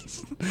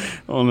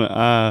on the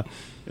eye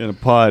in a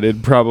pot,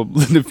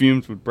 the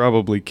fumes would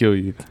probably kill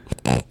you.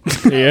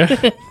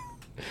 Yeah.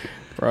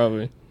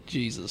 Probably.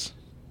 Jesus.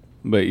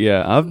 But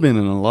yeah, I've been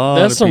in a lot.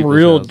 That's of some people's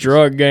real houses.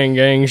 drug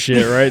gang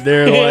shit right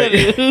there. Like,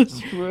 it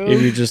is, bro.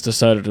 if you just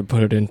decided to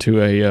put it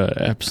into a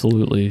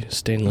absolutely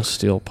stainless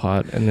steel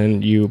pot and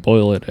then you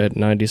boil it at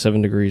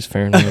 97 degrees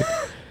Fahrenheit,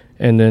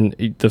 and then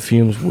the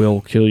fumes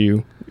will kill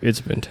you.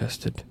 It's been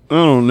tested. I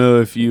don't know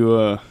if you.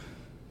 Well,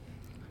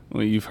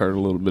 you've heard a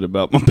little bit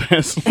about my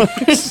past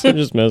lives. I'm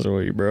just messing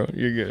with you, bro.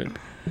 You're good.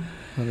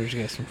 Hunter's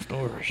got some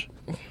stories.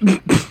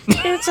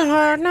 It's a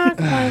hard knock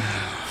life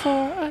for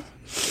us.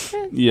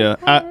 Yeah,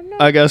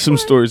 I got some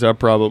stories I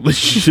probably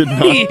should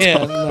not Yeah,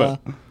 talk no. about.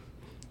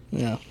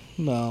 Yeah,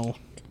 no.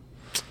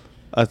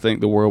 I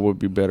think the world would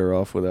be better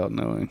off without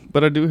knowing.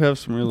 But I do have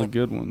some really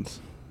good ones.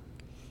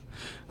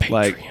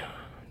 Like,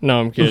 No,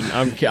 I'm kidding.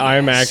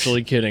 I'm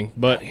actually kidding.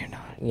 But You're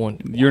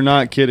not. you're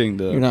not kidding,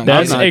 though. You're not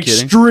That's I'm not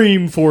kidding.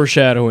 extreme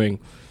foreshadowing.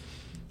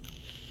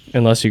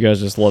 Unless you guys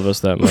just love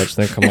us that much,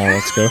 then come on,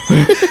 let's go.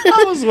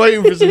 I was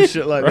waiting for some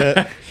shit like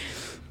that.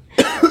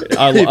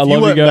 I If love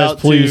weren't you guys. about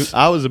Please.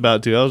 I was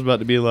about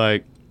to be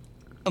like,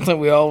 I think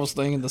we all was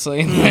thinking the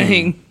same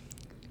thing.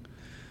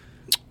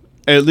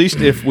 at least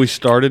if we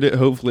started it,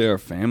 hopefully our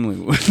family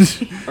would.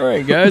 All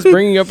right, guys,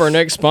 bringing up our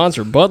next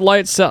sponsor, Bud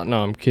Light South.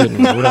 No, I'm kidding.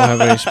 We don't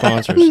have any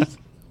sponsors.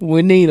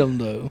 We need them,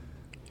 though.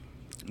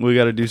 We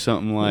got to do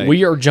something like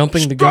We are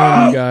jumping the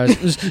gun, you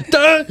guys.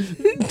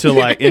 to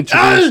like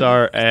introduce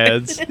our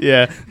ads.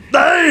 Yeah.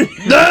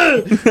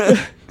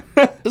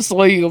 That's the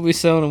way you're gonna be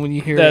selling them when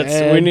you hear That's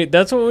an ad. we need.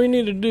 That's what we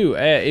need to do.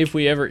 If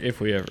we ever get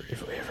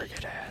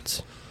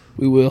ads,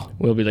 We will.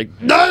 we'll be like,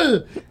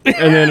 no, and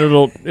then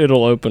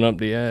it'll open up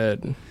the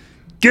ad.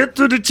 Get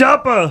to the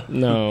chopper.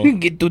 No,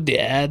 Get to the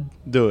ad.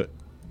 Do it.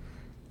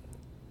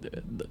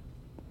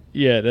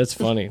 yeah, that's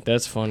funny.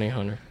 That's funny,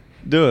 Hunter.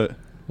 Do it.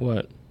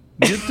 What?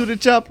 Get to the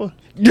chopper.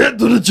 Get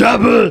to the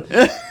chopper.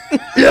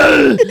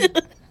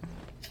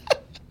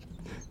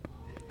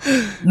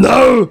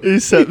 No. He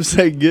said,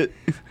 say get.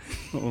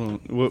 Hold on.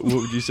 What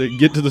would you say?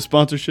 Get to the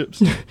sponsorships.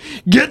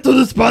 Get to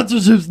the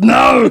sponsorships.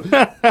 No.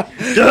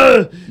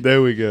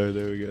 There we go.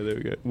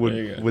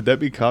 Would that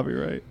be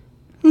copyright?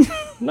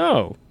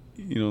 No,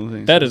 You know what I'm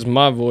saying? that is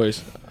my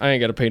voice. I ain't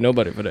got to pay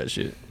nobody for that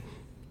shit,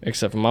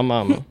 except for my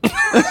mama.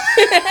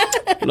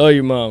 Love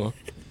you, mama.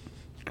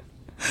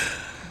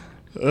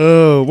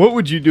 Oh, what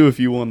would you do if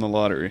you won the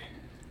lottery?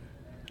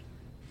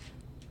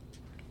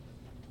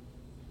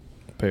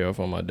 Pay off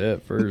on my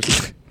debt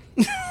first.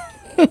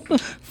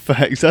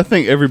 Facts. I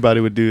think everybody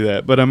would do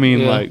that. But I mean,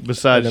 Yeah. like,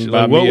 besides, And then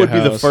buy like, what me a would be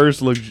the house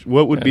first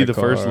what would and be a the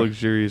first car.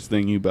 luxurious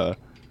thing you buy?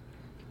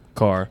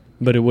 Car,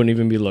 but it wouldn't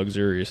even be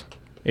luxurious.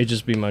 It'd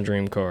just be my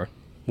dream car,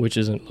 which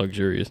isn't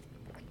luxurious.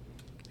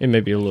 It may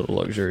be a little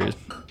luxurious,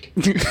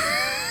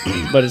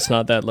 but it's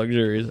not that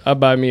luxurious. I'd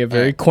buy me a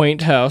very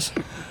quaint house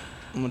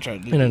I'm gonna try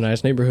to do in a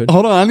nice neighborhood.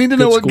 Hold on, I need to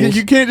know Good what. schools.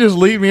 You can't just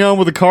lead me on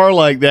with a car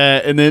like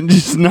that and then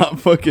just not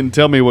fucking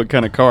tell me what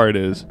kind of car it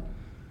is.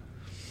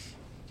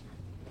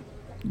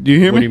 Do you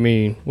hear What me? do you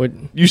mean? What?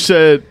 You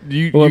said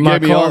you Well,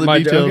 gave me all the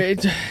details.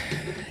 okay,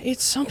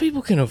 it's some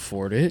people can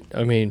afford it.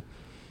 I mean,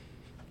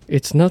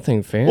 it's nothing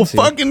Well, fancy.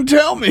 fucking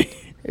tell me.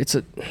 It's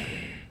a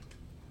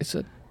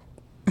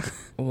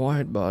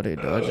wide body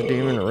Dodge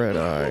Demon Red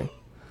Eye,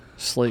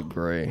 slate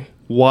gray.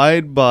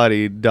 Wide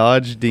body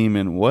Dodge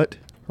Demon. What?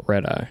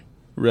 Red Eye,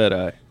 Red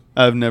Eye.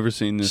 I've never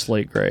seen this.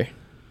 slate gray.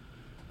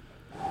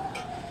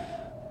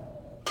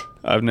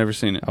 I've never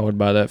seen it. I would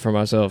buy that for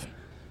myself.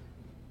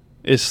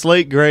 Is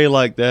slate gray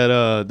like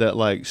that? That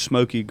like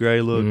smoky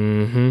gray look,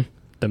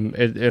 Mm-hmm.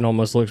 It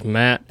almost looks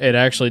matte. It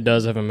actually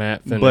does have a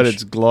matte finish. but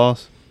it's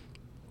gloss.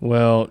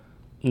 well,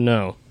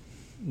 no.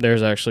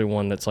 There's actually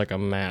one that's like a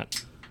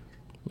matte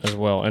as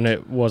well, and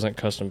it wasn't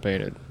custom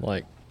painted.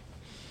 Like,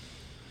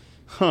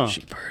 Huh.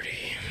 she pretty,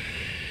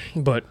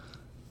 but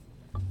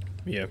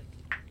yeah.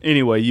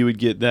 Anyway, you would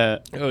get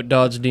that. Oh,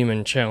 Dodge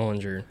Demon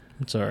Challenger.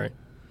 Sorry.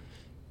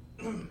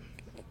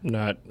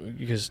 Not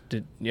because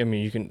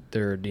you can.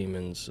 There are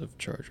demons of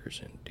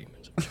Chargers and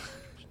demons of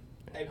Chargers.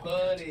 Hey,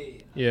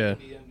 buddy. Yeah.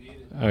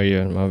 Oh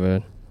yeah, my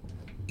bad.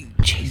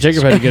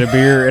 Jacob had to get a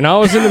beer, and I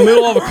was in the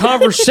middle of a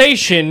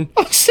conversation.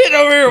 I'm sitting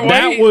over here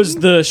That waiting. was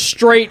the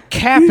straight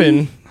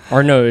capping,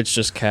 or no, it's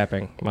just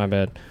capping. My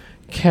bad.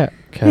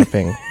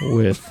 Capping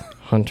with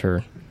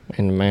Hunter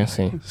and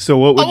Massey. So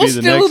what would I be was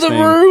the still next in the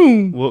thing?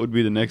 room. What would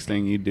be the next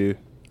thing you'd do?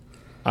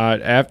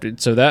 That's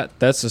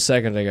the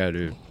second thing I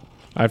do.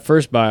 I'd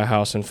first buy a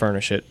house and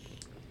furnish it,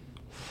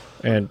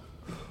 and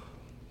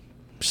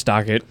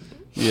stock it,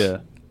 Yeah.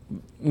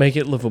 make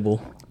it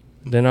livable.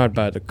 Then I'd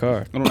buy the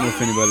car. I don't know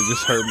if anybody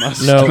just heard my No,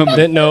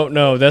 stomach.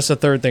 no. That's the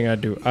third thing I'd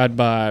do. I'd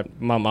buy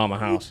my mom a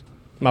house,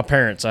 my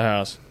parents a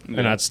house, and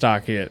Yeah. I'd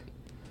stock it.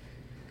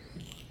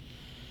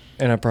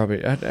 And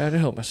I'd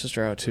help my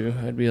sister out too.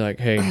 I'd be like,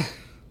 hey,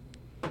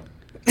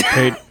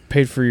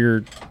 paid for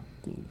your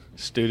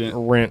Student.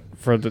 rent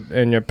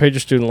and you paid your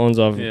student loans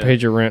off, Yeah. and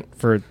paid your rent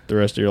for the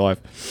rest of your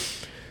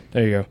life.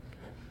 There you go.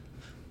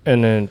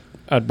 And then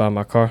I'd buy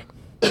my car,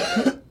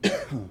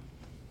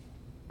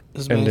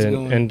 This and man's then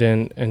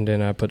going. and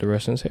then I put the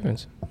rest in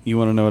savings. You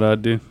want to know what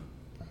I'd do?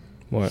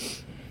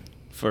 What?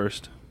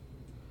 First,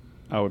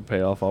 I would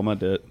pay off all my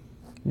debt,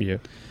 Yeah.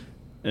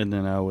 and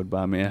then I would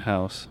buy me a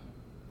house.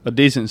 A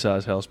decent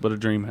sized house, but a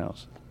dream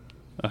house.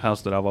 A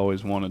house that I've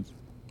always wanted,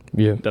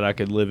 Yeah. that I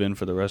could live in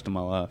for the rest of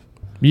my life.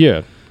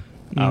 Yeah.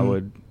 I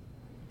would,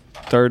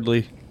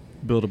 thirdly,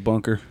 build a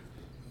bunker.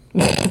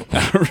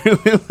 I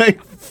really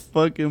like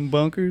fucking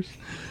bunkers.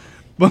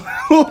 But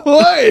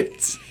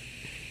what?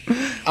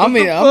 I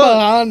mean, I'm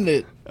behind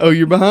it. Oh,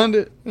 you're behind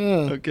it? Yeah.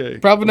 Okay.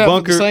 Probably not a for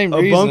bunker, the same a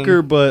reason.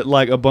 bunker, but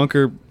like a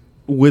bunker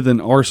with an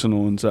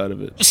arsenal inside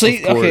of it. See,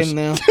 of course. okay,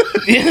 now.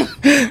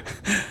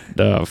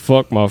 Yeah.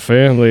 Fuck my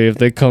family. If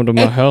they come to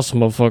my house, I'm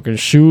gonna fucking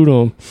shoot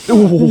them.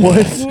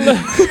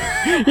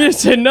 What? You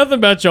said nothing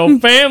about your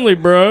family,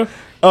 bro.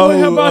 Oh,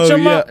 how about your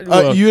yeah.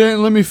 Well, You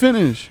didn't let me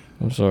finish.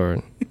 I'm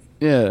sorry.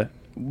 Yeah.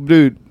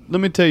 Dude,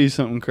 let me tell you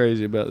something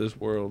crazy about this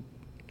world.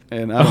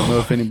 And I don't know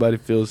if anybody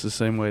feels the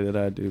same way that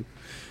I do.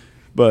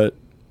 But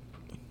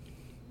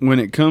when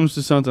it comes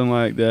to something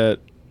like that,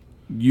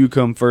 you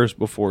come first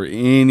before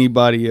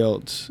anybody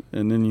else,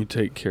 and then you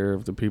take care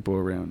of the people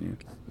around you.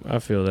 I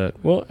feel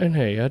that. Well, and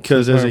hey,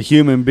 Because as a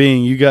human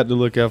being, you got to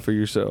look out for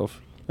yourself.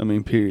 I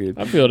mean, period.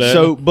 I feel that.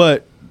 So,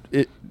 but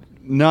it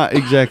not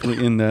exactly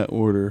in that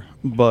order,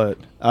 but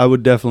I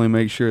would definitely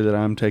make sure that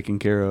I'm taken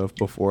care of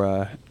before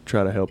I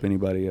try to help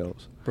anybody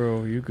else.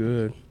 bro, you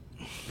good.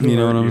 You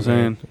know what I'm You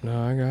saying? good.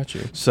 No, I got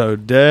you. So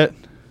debt,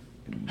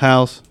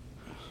 house,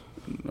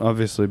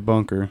 obviously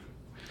bunker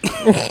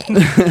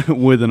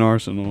with an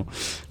arsenal.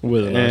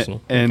 With an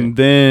arsenal. And Okay.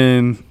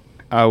 then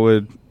I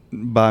would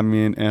buy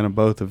me and Anna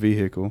both a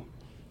vehicle.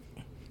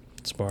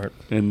 Smart.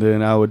 And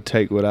then I would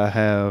take what I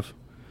have,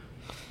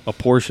 a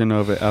portion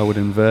of it I would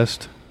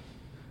invest,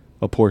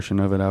 a portion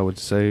of it I would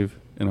save,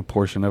 and a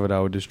portion of it I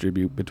would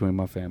distribute between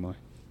my family.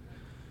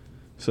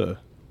 So,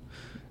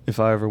 if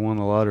I ever won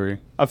the lottery,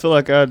 I feel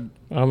like I'd...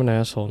 I'm an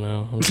asshole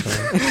now. I'm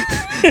sorry.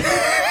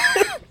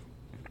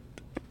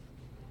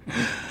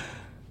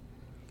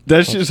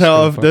 That's I'll just just how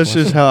go I, fuck that's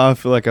just myself. how I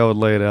feel like I would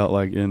lay it out,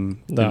 like in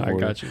Nah, in I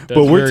order. got you. That's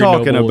But we're very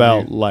talking noble of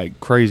about you. like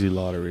crazy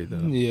lottery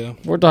though. Yeah.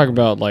 We're talking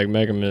about like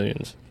Mega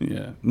Millions.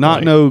 Yeah, not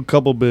Like- no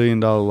couple $1 billion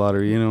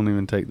lottery. You don't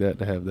even take that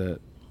to have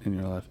that in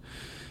your life.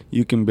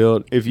 You can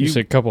build if You you,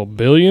 said couple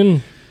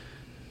billion?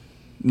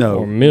 no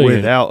or million.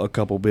 without a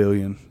couple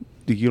billion.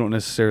 You don't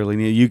necessarily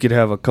need. You could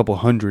have a couple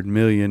 100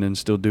 million and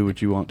still do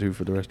what you want to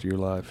for the rest of your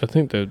life. I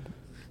think the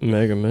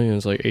Mega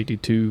Millions like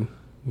 82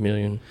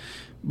 million.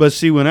 But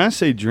see, when I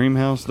say dream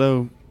house,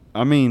 though,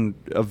 I mean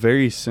a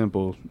very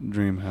simple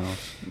dream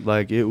house.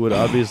 Like, it would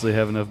obviously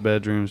have enough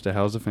bedrooms to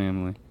house a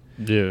family.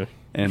 Yeah.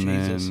 And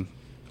Jesus. then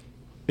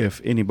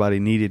if anybody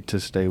needed to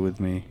stay with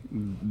me,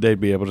 they'd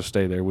be able to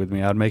stay there with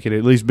me. I'd make it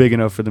at least big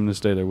enough for them to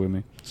stay there with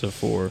me. So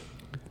 4.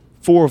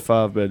 4 or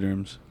 5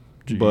 bedrooms.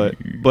 But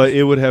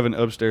it would have an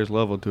upstairs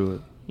level to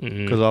it.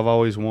 Mm-hmm. Because I've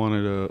always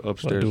wanted a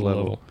upstairs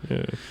level.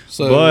 Yeah.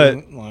 So,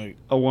 But- like,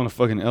 I want a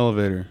fucking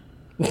elevator.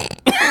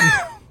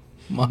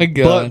 my But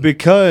God.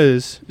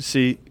 because,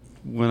 see,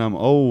 when I'm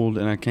old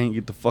and I can't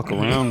get the fuck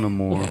around no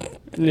more,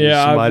 and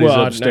Yeah, somebody's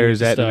I upstairs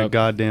need to acting a stop.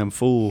 goddamn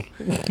fool,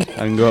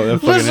 I can go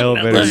up that fucking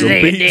elevator and Listen go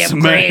to that beat damn some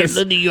grand ass.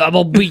 little you. I'm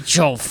gonna beat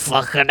your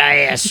fucking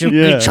ass. You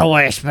Yeah. get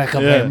your ass back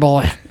up Yeah. there,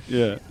 boy.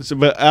 Yeah, so,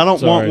 but I don't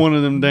Sorry. want one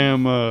of them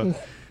damn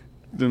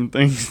them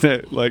things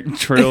that like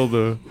trail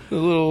the. The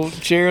little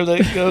chair that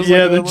goes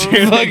Yeah, like the a little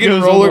chair that fucking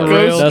goes on roller the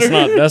rails.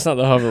 coaster. That's not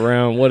the hover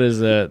round. What is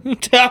that?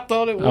 I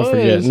thought it was. I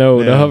forget.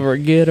 No, the Yeah. hover.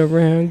 Get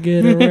around.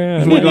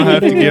 We're gonna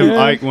have to give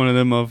Ike one of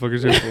them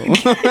motherfuckers here.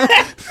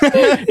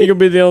 He could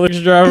be the only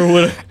driver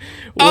with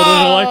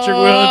an electric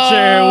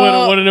wheelchair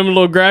with one of them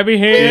little grabby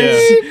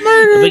hands.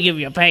 Let me give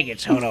you a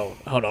package. Hold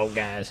on,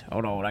 guys.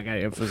 Hold on. I got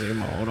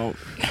emphysema. Hold on.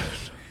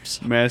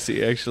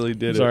 Massey actually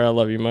did Sorry, it. I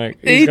love you, Mike.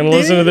 He He's gonna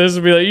listen to did? this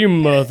and be like, "You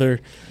mother."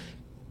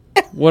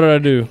 What did I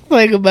do?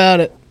 Think about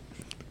it.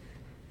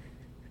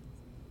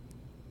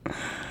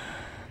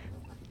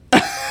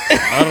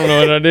 I don't know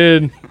what I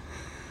did.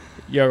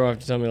 Y'all gonna have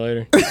to tell me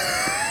later.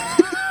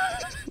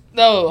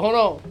 No, hold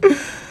on.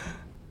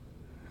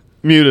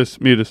 Mute us.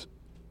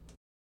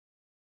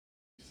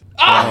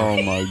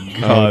 Oh my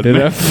god! Did I?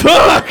 man.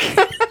 Fuck.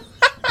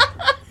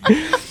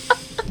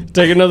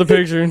 Take another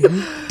picture.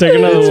 Take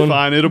another It's one.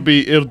 fine.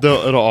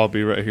 It'll all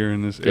be right here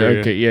in this Yeah, area.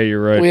 okay, yeah,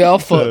 you're right. We all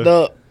fucked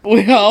up.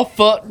 You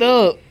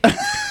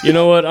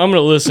know what? I'm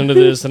gonna listen to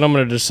this and I'm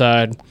gonna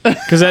decide.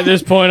 Because at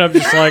this point, I'm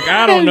just like,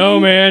 I don't know,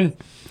 man.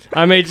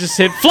 I may just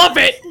hit flop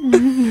it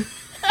and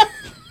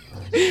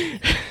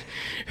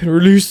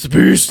release the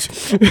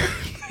beast.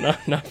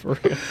 not for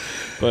real.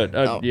 But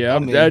No, yeah, I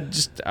I'm, mean-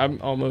 I'm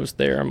almost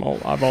there.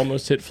 I've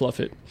almost hit fluff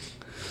it.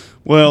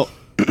 Well,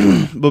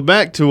 but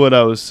back to what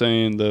I was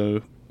saying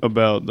though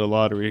about the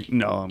lottery.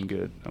 No, I'm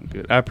good.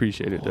 I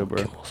appreciate it though,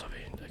 bro.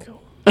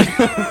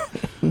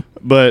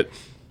 But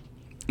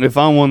if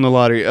I won the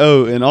lottery,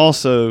 and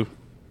also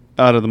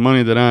out of the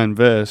money that I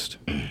invest,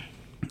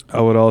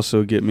 I would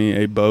also get me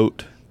a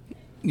boat,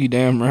 You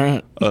damn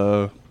right.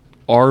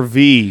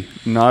 RV,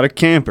 not a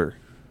camper.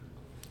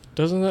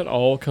 Doesn't that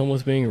all come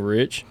with being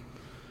rich?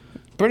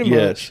 Pretty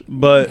Yes, much.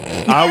 but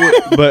I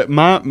would. But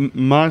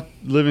my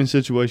living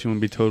situation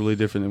would be totally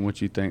different than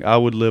what you think. I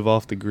would live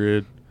off the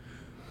grid.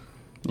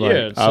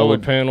 Yeah, I solar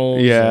would.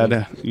 panels. Yeah,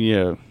 and-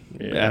 yeah.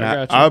 yeah, And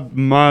I got you.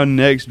 my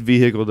next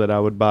vehicle that I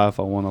would buy if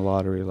I won a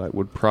lottery,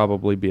 would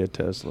probably be a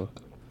Tesla.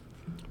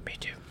 Me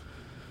too.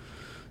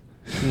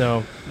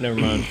 No, never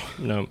mind.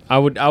 No, I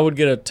would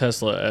get a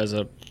Tesla as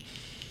a.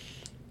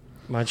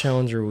 My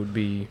Challenger would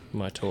be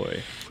my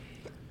toy.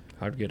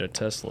 I'd get a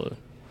Tesla.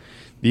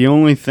 The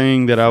only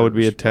thing that I would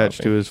be First attached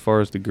copy. to as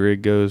far as the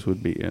grid goes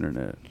would be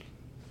internet.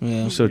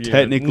 Yeah. So Yeah,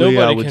 technically,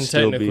 I nobody would can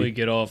still technically be.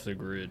 get off the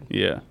grid.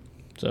 Yeah.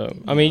 So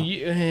I mean,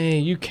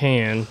 you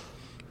can,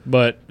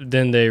 but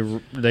then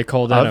they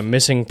call that a I've-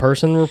 missing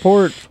person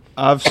report.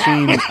 I've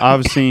seen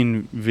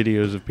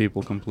videos of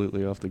people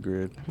completely off the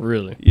grid.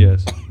 Really?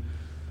 Yes.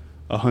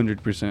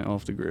 100%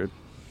 off the grid.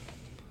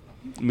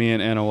 Me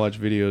and Anna watch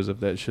videos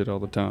of that shit all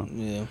the time.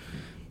 Yeah.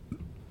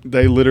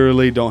 They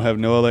literally don't have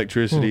no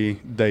electricity.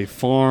 They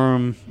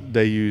farm.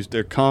 They use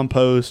their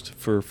compost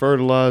for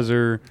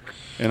fertilizer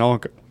and all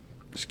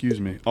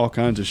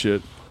kinds of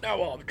shit. No,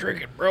 well, I'm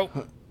drinking, bro.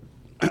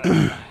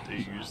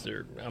 They use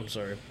their. I'm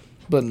sorry.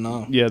 But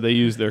no. Yeah, they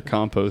use their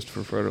compost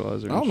for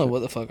fertilizer. I don't know what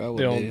the fuck I would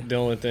do. The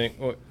only thing.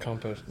 What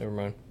compost? Never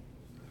mind.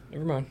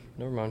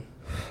 Never mind.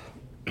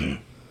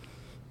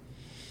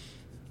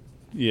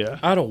 Yeah.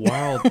 I had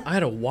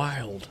a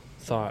wild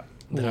thought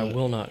that I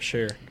will not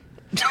share.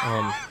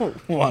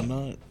 Why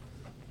not?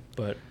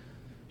 But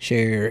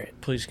Share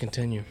it. please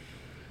continue.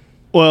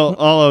 Well,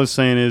 all I was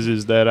saying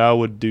is that I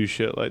would do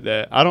shit like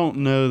that. I don't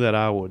know that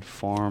I would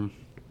farm,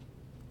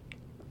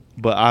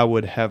 but I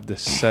would have the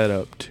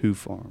setup to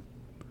farm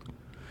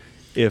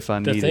if I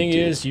needed The to. thing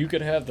is, you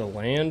could have the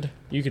land.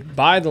 You could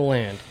buy the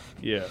land.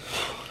 Yeah.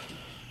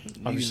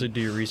 Obviously,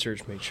 do your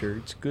research. Make sure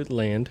it's good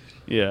land.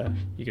 Yeah.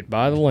 You could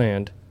buy the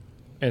land,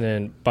 and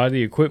then buy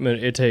the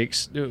equipment it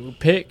takes.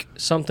 Pick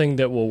something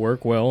that will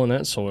work well in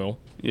that soil.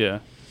 Yeah.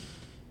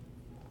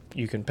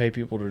 You can pay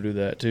people to do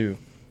that too.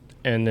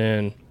 And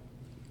then,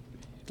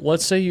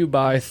 let's say you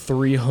buy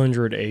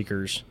 300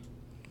 acres.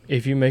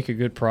 If you make a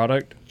good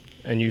product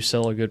and you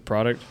sell a good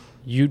product,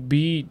 you'd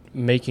be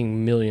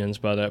making millions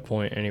by that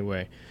point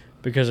anyway.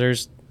 Because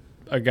there's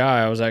a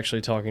guy I was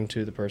actually talking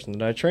to, the person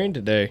that I trained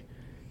today,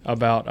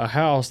 about a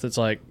house that's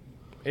like,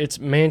 it's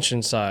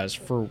mansion size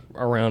for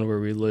around where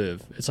we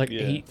live. It's like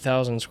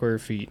 8,000 square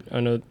feet.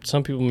 I know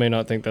some people may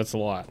not think that's a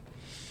lot.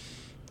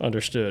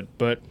 Understood.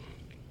 But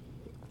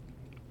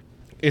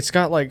it's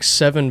got like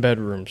 7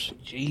 bedrooms.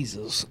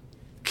 Jesus.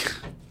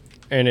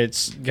 And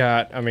it's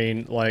got, I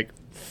mean, like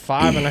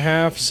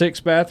 5.5, 6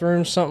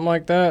 bathrooms, something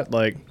like that,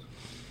 like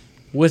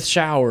with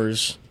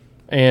showers.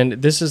 And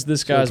this is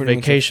this guy's pretty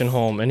much vacation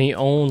home, and he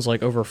owns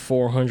like over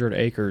 400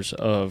 acres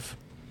of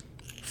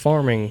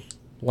farming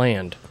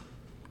land.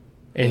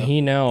 And Yep.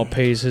 he now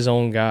pays his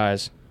own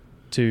guys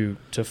to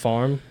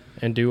farm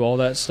and do all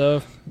that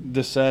stuff.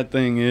 The sad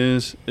thing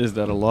is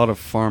that a lot of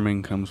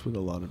farming comes with a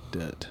lot of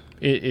debt.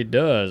 It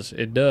does.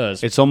 It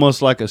does. It's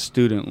almost like a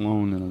student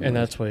loan in a way. And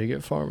that's why you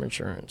get farm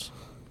insurance.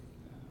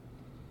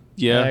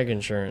 yeah, Ag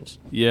insurance.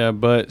 yeah,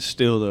 but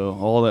still though,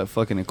 all that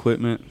fucking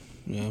equipment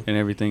Yeah. and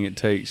everything it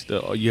takes,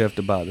 you have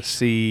to buy the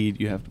seed,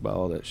 you have to buy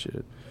all that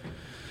shit.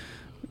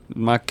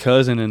 My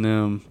cousin and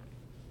them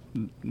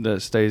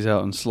that stays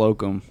out in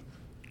Slocum,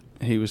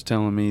 he was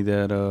telling me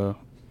that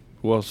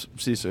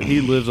so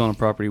he lives on a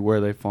property where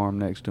they farm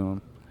next to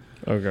him.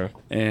 Okay.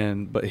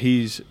 But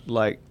he's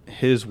like,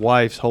 his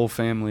wife's whole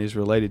family is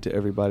related to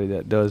everybody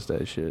that does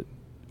that shit,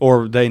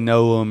 or they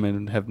know them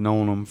and have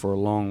known them for a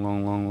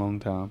long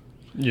time.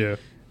 Yeah.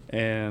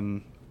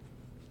 And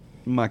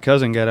my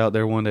cousin got out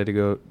there one day to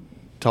go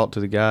talk to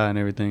the guy and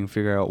everything,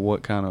 figure out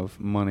what kind of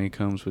money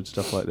comes with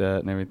stuff like that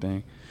and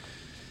everything.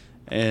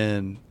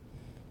 And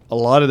a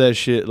lot of that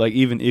shit, like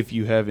even if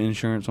you have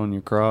insurance on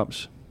your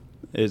crops,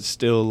 it's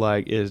still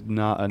like is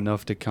not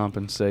enough to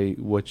compensate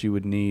what you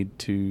would need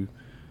to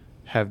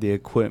have the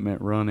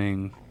equipment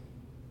running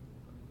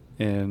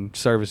and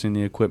servicing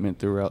the equipment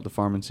throughout the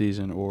farming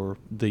season or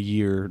the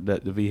year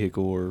that the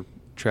vehicle or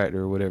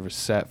tractor or whatever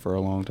sat for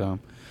a long time.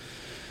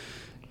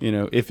 You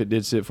know, if it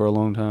did sit for a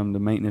long time, the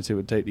maintenance it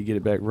would take to get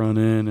it back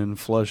running and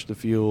flush the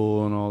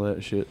fuel and all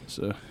that shit.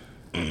 So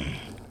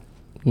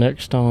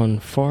Next on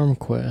Farm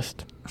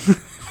Quest.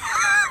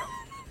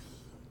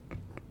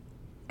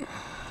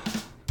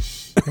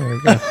 There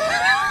we go.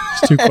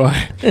 It's too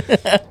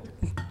quiet.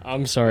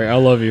 I'm sorry. I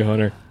love you,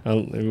 Hunter.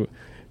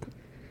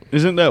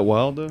 isn't that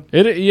wild though?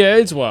 Yeah,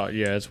 it's wild.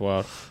 Yeah, it's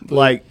wild.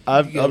 Like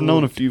I've gotta known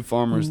a look- few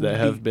farmers that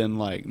have been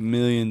like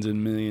millions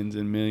and millions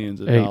and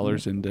millions of Hey.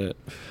 dollars in debt,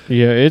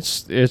 Yeah,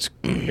 it's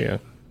yeah.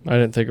 I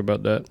didn't think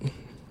about that.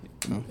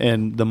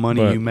 and the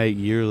money But- you make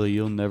yearly,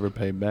 you'll never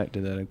pay back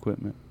to that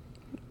equipment.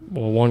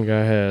 Well, one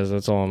guy has.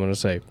 That's all I'm gonna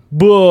say.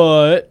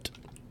 But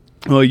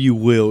Well, you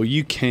will,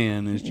 you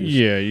can. It's just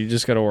yeah, you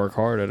just got to work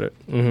hard at it.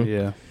 Mhm.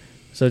 yeah.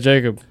 So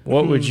Jacob,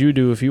 what would you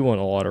do if you won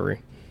a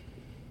lottery?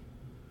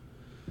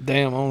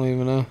 Damn, I don't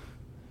even know.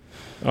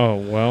 Oh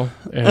well,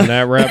 and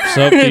that wraps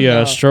up the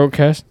No. stroke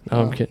cast. No,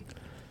 I'm No. kidding.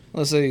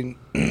 Let's see.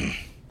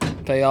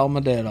 Pay all my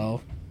debt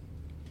off.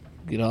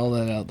 Get all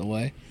that out the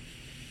way.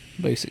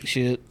 Basic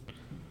shit.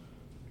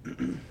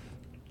 I'm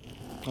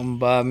gonna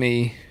buy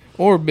me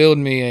or build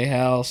me a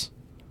house.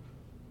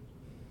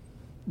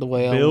 The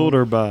way I Build want.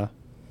 or buy.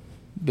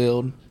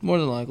 Build, more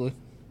than likely.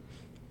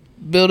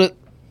 Build it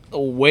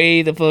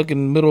away the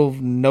fucking middle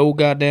of no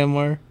goddamn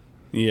where.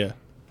 Yeah.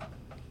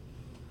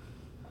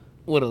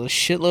 With a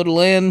shitload of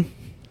land,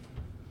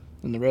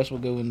 and the rest will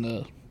go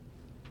into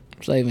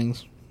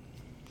savings.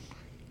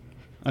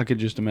 I could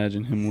just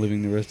imagine him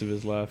living the rest of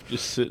his life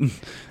just sitting,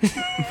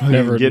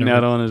 Never- getting never.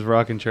 out on his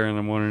rocking chair in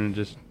the morning and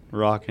just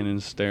rocking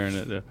and staring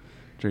at the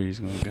trees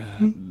going,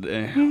 God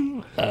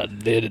damn. I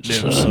did it,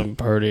 Them some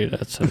party.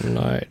 That's a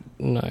night.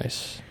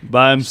 Nice.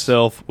 By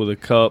himself with a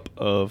cup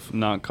of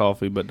not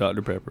coffee but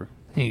Dr. Pepper.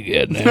 You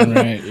got that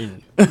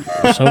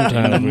right.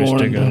 Sometimes we stick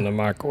it Morning. in the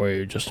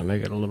microwave just to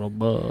make it a little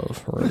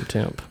above room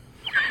temp.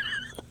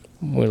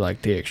 We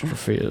like the extra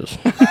fizz,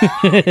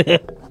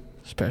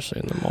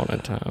 especially in the morning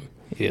time.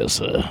 Yes,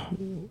 sir.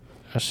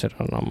 I sit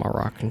on my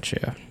rocking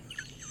chair,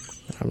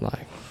 and I'm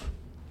like,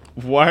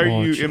 Why are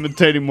Why you don't you-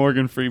 imitating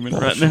Morgan Freeman "Why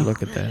right don't you now?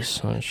 look at that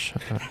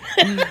sunshine.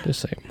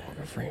 This ain't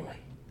Morgan Freeman.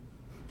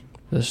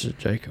 This is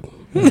Jacob.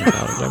 He's not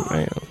that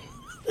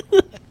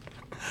man.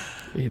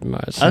 He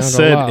might I sound a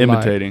said lot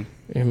imitating.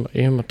 like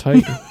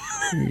imitating.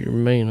 You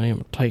mean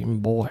imitating,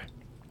 boy?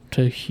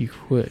 Tell you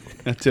what.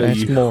 I tell That's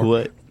you more.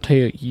 what. Tell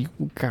you,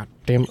 God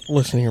damn it!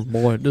 Listen here,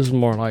 boy. This is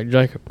more like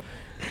Jacob.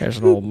 As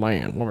an old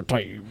man, let me tell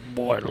you,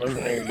 boy.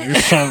 Listen here, you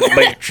son of a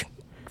bitch.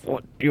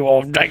 What you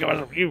old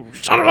Jacob? You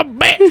son of a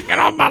bitch! Get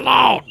off my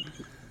lawn!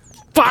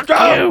 Fuck you!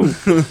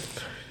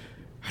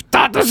 I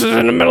thought this is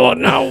in the middle of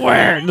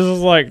nowhere. This is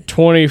like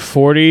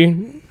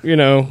 2040. You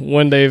know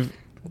when they've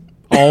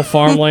all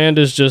farmland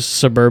is just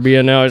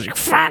suburbia now. It's like,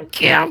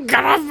 fuck you!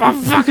 Get off my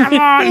fucking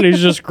lawn! And he's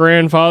just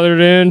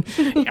grandfathered in.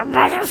 You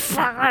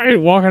motherfucker! He's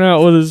walking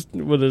out with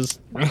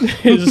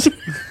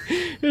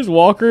his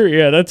walker.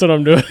 Yeah, that's what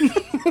I'm doing.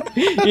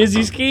 Is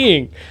he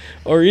skiing?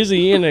 Or is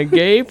he in a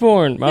gay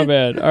porn? My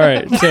bad. All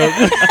right, so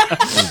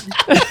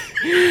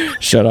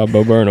shut up,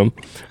 Bo Burnham.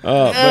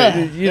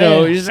 But you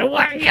know, he's like,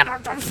 "What? Get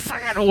off the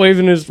fucking,"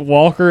 waving his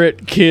walker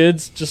at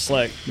kids, just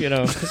like, you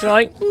know, 'cause they're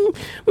like,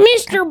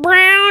 Mr.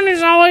 Brown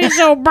is always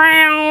so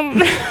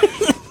brown.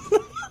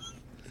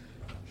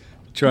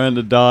 Trying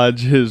to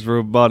dodge his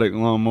robotic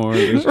lawnmower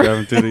that's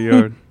driving through the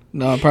yard.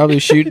 No, I'll probably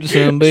shoot the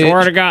son of a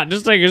Swear bitch. to God,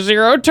 just take a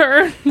zero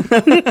turn.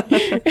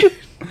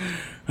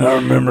 I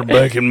remember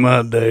back in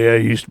my day, I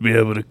used to be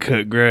able to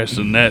cut grass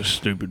in that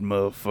stupid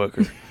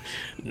motherfucker.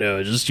 No,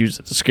 I just use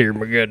it to scare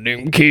my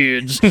goddamn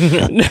kids.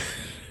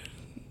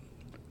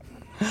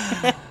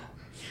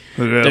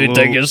 They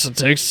think it's a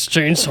Texas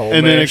Chainsaw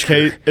and then,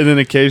 Massacre. and then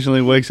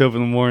occasionally wakes up in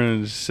the morning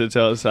and just sits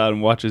outside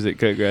and watches it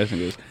cut grass and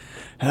goes,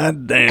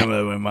 "God damn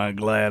it, am I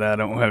glad I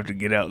don't have to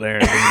get out there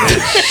and do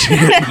that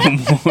shit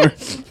no more."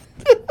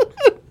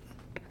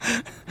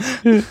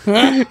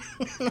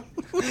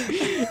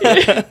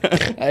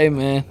 Hey,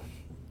 man.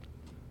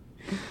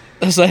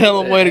 That's a hell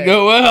of a way to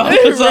go out.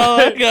 That's all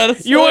I gotta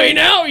say. You ain't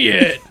out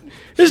yet.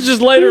 This is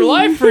just later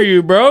life for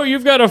you, bro.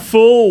 You've got a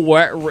full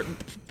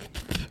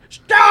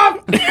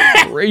Stop!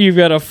 You've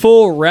got a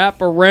full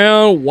wrap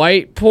around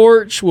white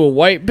porch with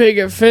white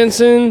picket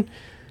fencing,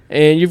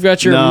 and you've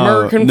got your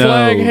American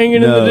flag hanging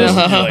in the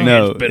distance.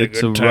 No, It's been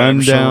it's a a good time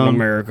for someone in rundown.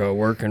 America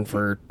working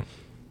for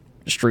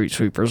Street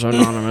Sweepers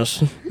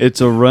Anonymous. It's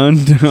a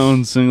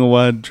rundown single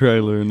wide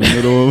trailer in the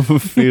middle of a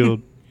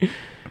field.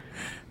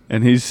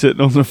 And he's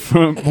sitting on the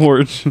front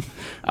porch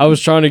I was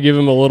trying to give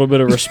him a little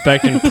bit of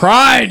respect and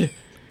pride.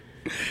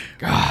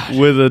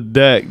 with a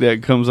deck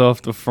that comes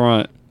off the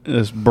front.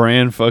 That's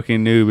brand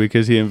fucking new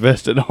because he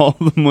invested all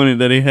the money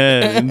that he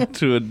had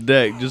into a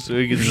deck just so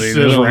he could See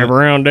sit this on wrap it.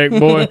 around deck,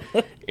 boy.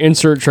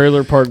 Insert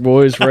Trailer Park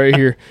Boys right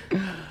here.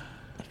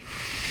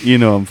 You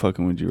know I'm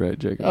fucking with you, right,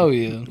 Jacob? Oh,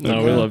 yeah.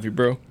 No, we love you,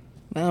 bro.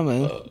 Nah,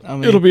 man. I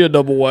mean, It'll be a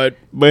double wide.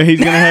 But he's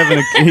gonna have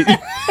an.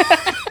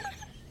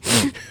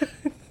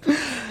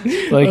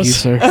 thank you,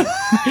 sir.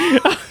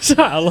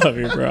 I love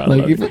you, bro.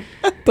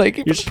 Thank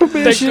you for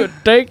permission.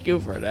 Thank you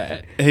for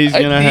that. He's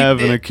I gonna need have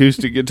an it.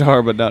 acoustic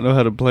guitar, but not know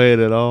how to play it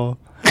at all.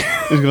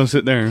 He's gonna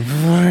sit there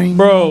and.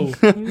 Bro,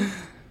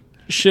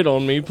 shit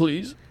on me,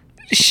 please.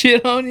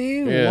 Shit on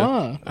you? Yeah.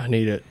 Why? I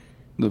need it.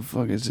 The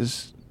fuck is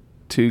this?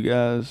 Two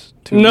guys?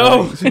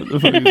 No. mics? What the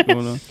fuck is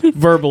going on?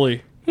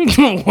 Verbally.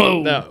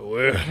 Whoa. No.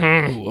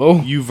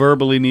 Whoa. You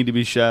verbally need to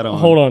be shat on.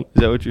 Hold on.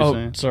 Is that what you're Oh,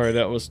 saying? sorry,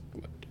 that was.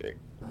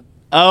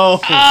 Oh.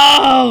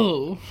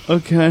 Oh!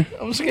 Okay.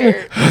 I'm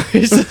scared.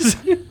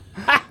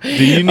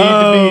 Do you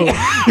need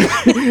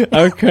to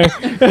Okay.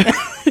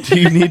 be? Do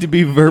you need to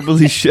be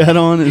verbally shat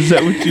on? Is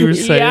that what you were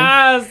saying?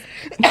 Yes.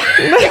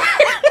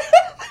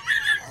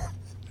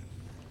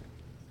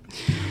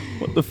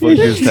 What the fuck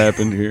just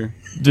happened here?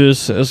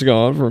 This has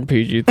gone from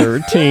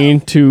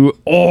PG-13 to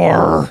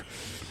R.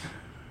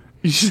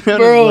 You sounded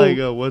Bro. like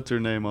what's her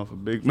name off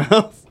of Big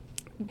Mouth?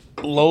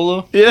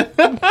 Lola? Yeah.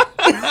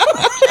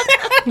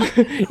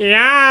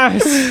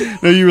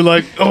 Yes. No, you were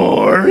like,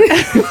 or.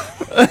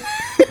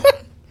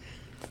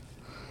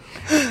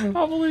 I've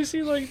only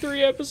seen like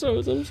 3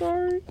 episodes. I'm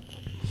sorry.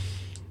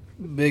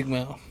 Big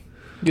mouth.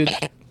 Good.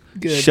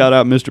 Good. Shout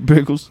out, Mr.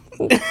 Pickles.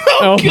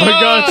 Oh my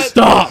God!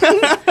 Stop.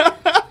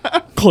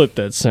 Clip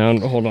that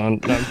sound. Hold on.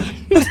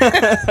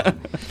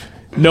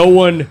 No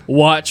one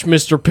watch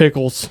Mr.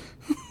 Pickles.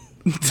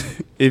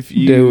 If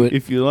you Do it.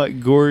 if you like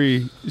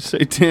gory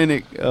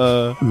satanic,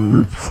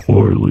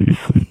 Highly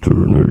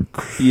satanic.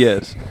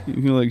 yes, if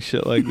you like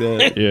shit like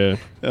that, Yeah.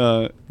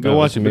 go That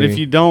watch was it. But me. if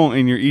you don't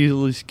and you're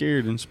easily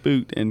scared and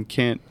spooked and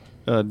can't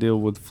deal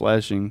with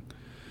flashing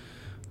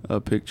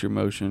picture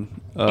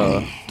motion,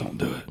 don't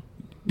do it.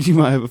 You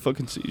might have a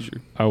fucking seizure.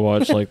 I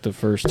watched like the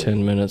first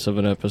 10 minutes of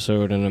an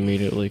episode and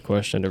immediately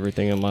questioned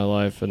everything in my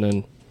life, and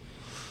then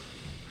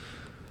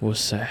was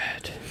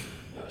sad.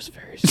 It was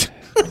very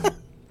sad.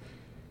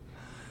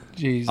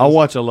 Jesus. I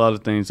watch a lot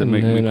of things that And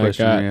make me then I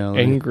question got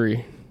reality.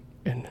 angry,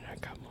 and then I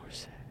got more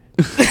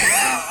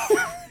sad.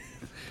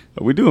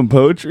 Are we doing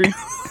poetry?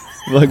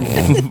 Like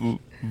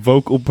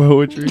vocal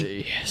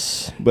poetry,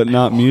 Yes. but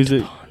not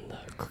music? On the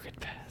crooked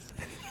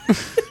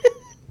path.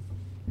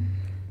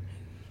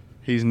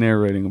 He's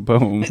narrating a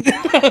poem.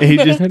 He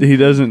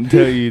doesn't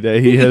tell you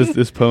that he has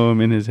this poem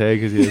in his head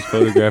because he has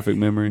photographic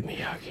memory.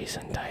 Miyagi's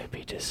and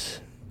diabetes.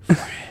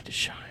 Forehead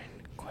shine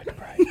quite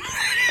bright.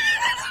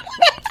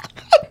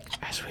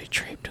 As we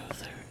traipse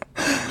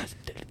over.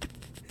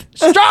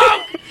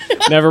 Strong!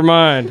 Never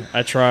mind.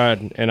 I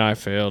tried and I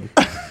failed.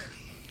 I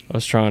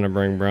was trying to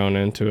bring Brown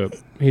into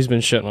it. He's been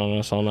shitting on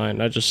us all night,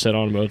 and I just sit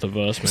on both of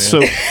us, man.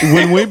 So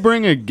when we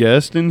bring a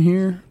guest in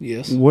here,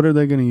 Yes. what are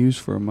they going to use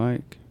for a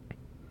mic?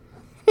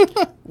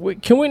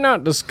 Can we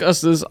not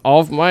discuss this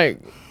off mic?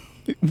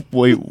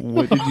 Wait,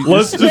 what did you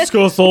Let's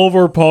discuss all of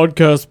our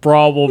podcast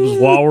problems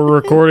while we're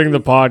recording the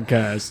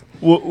podcast.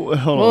 hold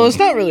on. Well, it's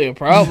not really a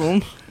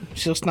problem.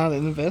 It's just not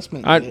an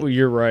investment. Well,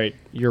 you're right.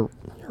 You're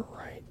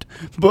right.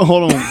 But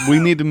hold on. We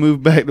need to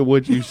move back to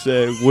what you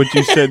said. What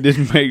you said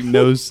didn't make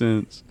no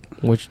sense.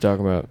 What you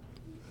talking about?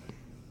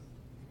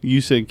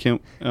 You said,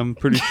 I'm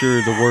pretty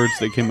sure the words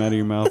that came out of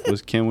your mouth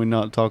was, can we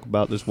not talk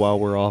about this while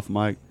we're off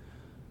mic?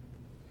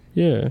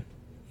 Yeah.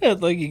 I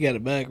think you got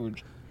it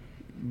backwards.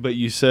 But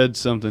you said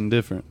something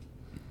different.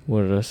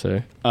 What did I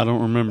say? I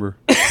don't remember.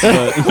 But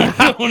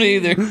I don't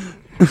either.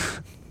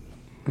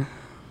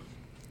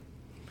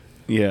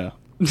 yeah.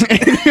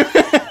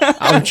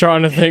 I'm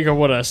trying to think of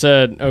what I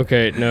said.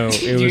 Okay, no.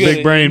 It You was gotta-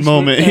 Big brain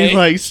moment. He's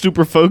like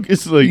super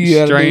focused, like You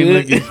gotta strained, do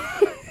like it.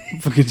 he's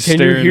Fucking Can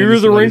you hear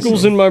the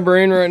wrinkles in my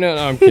brain right now?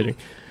 No, I'm kidding.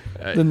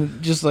 Then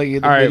just like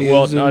the All right, video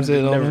well, zooms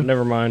in on him.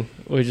 never mind.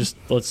 Let's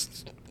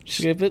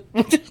Skip it.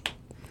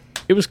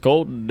 It was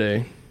cold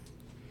today.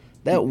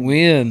 That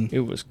wind.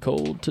 It was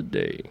cold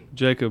today.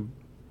 Jacob,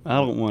 I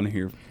don't want to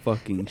hear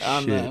fucking I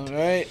shit. know,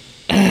 right?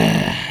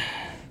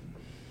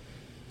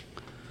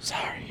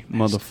 Sorry.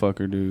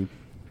 Motherfucker, dude.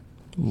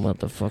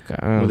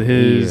 Motherfucker, I'm With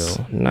his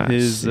ill, not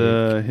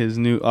sick. his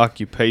new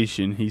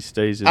occupation, he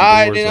stays indoors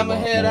Alright, then a I'm gonna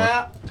lot head more.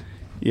 out.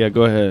 Yeah,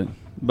 go ahead.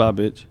 Bye,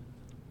 bitch.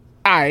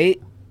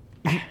 Alright.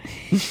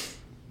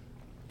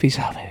 Peace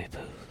out, baby boo.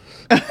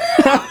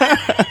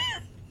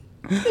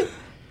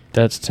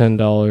 That's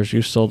 $10.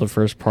 You stole the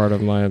first part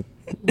of my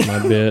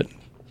bit.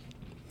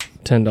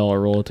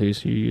 $10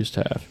 royalties. You used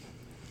half.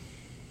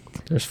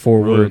 There's 4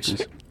 words.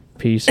 Royalties.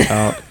 Peace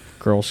out,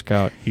 Girl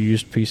Scout. You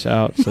used peace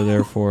out, so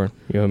therefore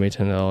you owe me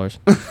 $10.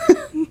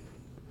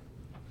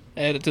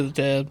 Add it to the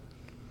tab.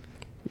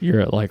 You're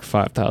at like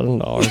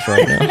 $5,000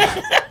 right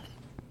now.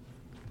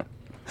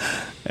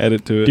 Add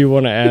it to it. Do you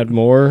want to add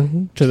more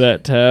to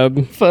that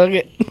tab? Fuck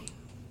it.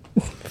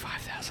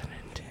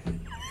 5,010.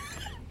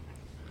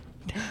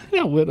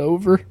 I went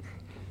over.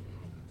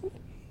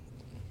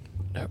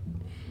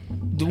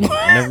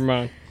 Never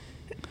mind.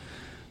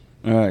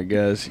 All right,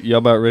 guys. Y'all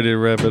about ready to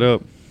wrap it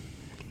up?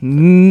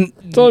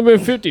 It's only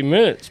been 50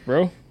 minutes,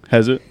 bro.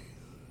 Has it?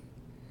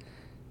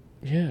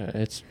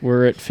 Yeah,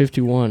 we're at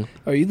 51.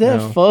 Are you that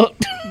No.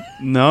 fucked?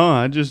 No,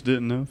 I just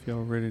didn't know if y'all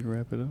were ready to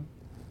wrap it up.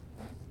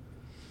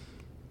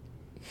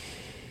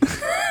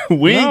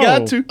 We ain't No.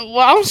 got to.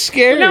 Well, I'm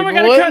scared. Now we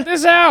gotta boy. cut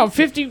this out.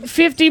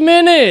 50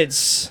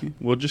 minutes.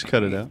 We'll just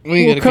cut it out.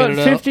 We We'll gotta cut cut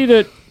it 50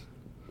 to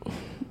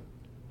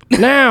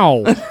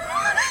now.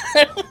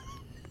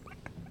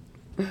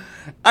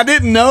 I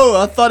didn't know.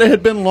 I thought it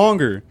had been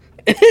longer.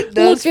 It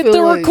does Look at feel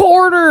the like-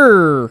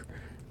 recorder.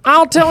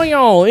 I'll tell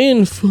y'all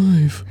in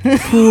 5,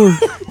 4,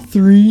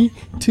 3,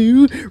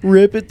 2.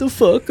 Rip it the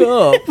fuck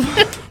up.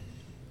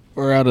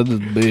 We're out of this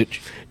bitch.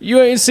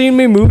 You ain't seen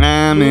me move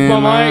I'm in my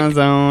my mic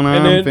zone. and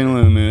I'm then-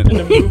 feeling it. and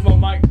then move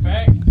my mic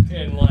back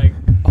and like,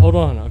 hold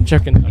on, I'm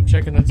checking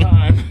the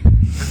time.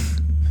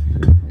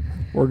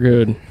 We're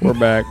good. We're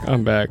back.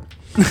 I'm back.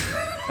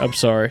 I'm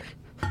sorry.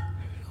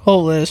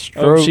 Whole ass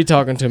Oh, stroke. she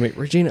talking to me.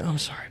 Regina, I'm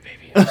sorry,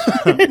 baby. I'm sorry.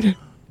 I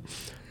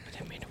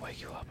didn't mean to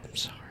wake you up. I'm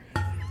sorry.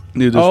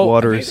 Dude, this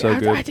water is so I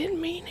good. didn't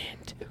mean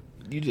it.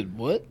 You did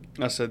what?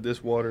 I said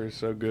this water is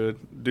so good.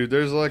 Dude,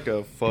 there's like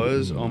a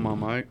fuzz on my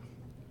mic.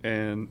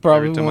 And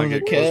Probably every time one I of the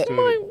get close cat. to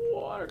My it,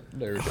 water.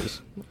 There it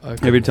is.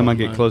 every time I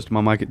get close to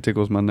my mic, it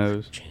tickles my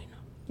nose.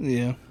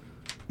 Yeah.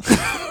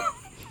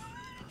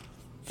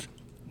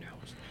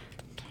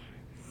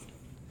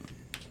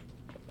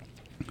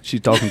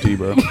 She's talking to you,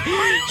 bro.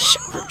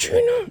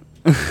 Regina,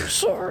 I'm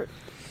sorry.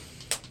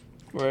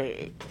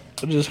 Right.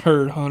 I just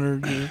heard Hunter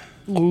just.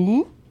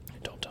 Ooh.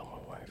 Don't tell my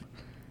wife.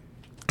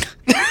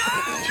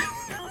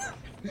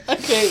 I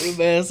can't with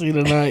Massey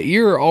tonight.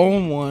 You're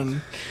on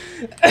one.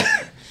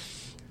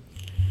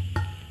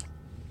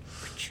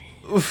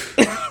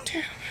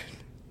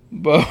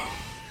 But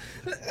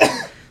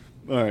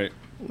All right.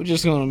 we're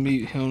just gonna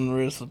mute him the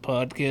rest of the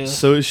podcast.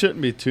 So it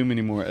shouldn't be too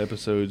many more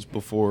episodes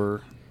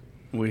before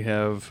we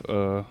have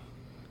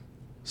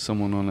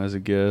someone on as a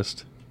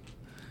guest.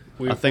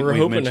 I think we're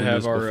we've hoping to mentioned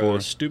have this our before.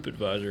 stupid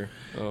advisor.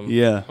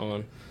 Yeah.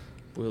 On.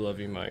 We love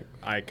you, Mike.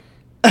 Ike.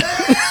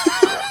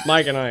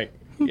 Mike and Ike.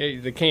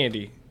 Yeah, the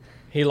candy.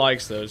 He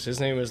likes those. His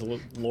name is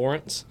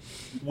Lawrence.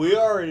 We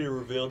already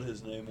revealed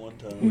his name one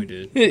time. We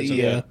did. It's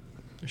okay. Yeah.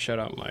 Shout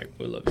out, Mike.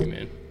 We love you,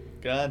 man.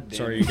 God damn.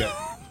 Sorry you got.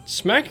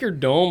 Smack your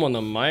dome on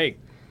the mic.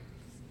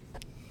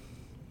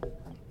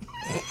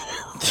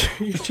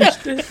 You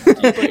just did.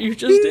 You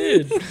just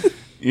did.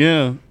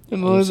 Yeah.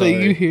 And the only thing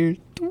sorry. you hear.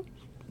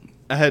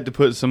 I had to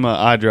put some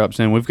eye drops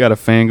in. We've got a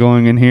fan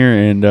going in here,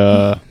 and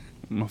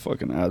my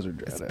fucking eyes are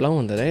dried out.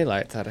 Blowing the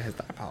daylights out of his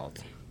eyeballs.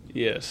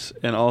 Yes,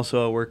 and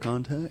also I wear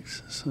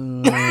contacts, so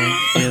you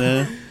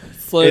know,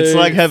 it's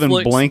like having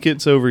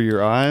blankets over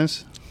your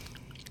eyes.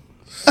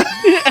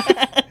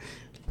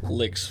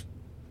 Licks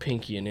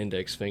pinky and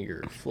index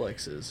finger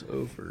flexes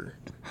over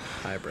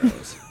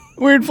eyebrows.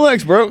 Weird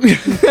flex, bro.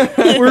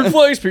 Weird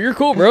flex, but you're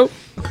cool, bro.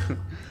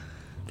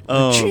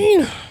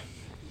 Gina.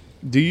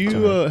 Do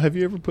you have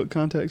you ever put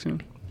contacts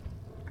in?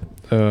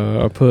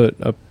 I put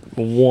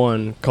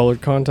one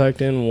colored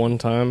contact in one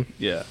time,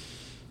 Yeah.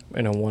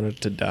 and I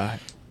wanted to die.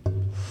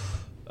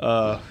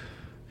 I'm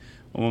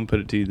gonna put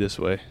it to you this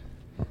way.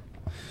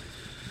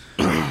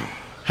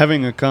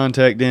 Having a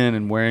contact in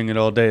and wearing it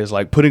all day is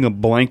like putting a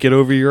blanket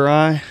over your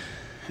eye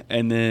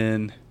and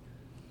then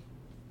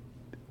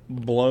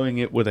blowing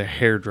it with a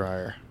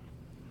hairdryer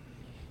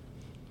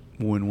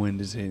when wind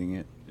is hitting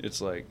it.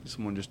 It's like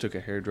someone just took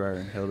a hairdryer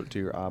and held it to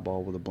your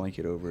eyeball with a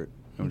blanket over it.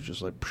 It was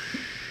just like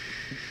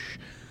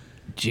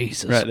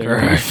Jesus right there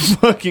in your Christ.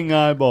 fucking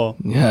eyeball.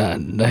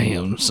 God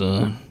damn,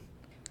 son.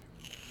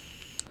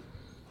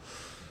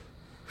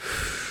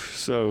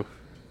 So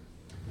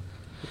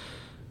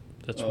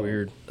That's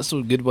weird. That's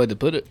a good way to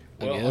put it.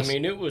 Well, I guess. I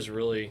mean, it was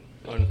really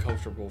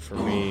uncomfortable for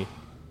me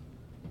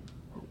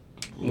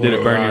Did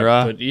it burn your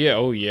eye? But yeah,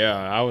 oh yeah.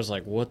 I was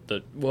like, what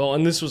the? Well,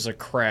 and this was a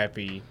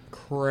crappy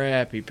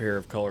pair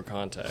of color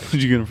contacts.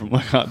 Did you get them from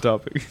like Hot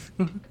Topic?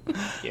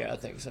 Yeah, I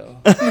think so.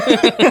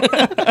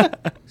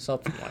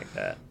 Something like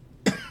that.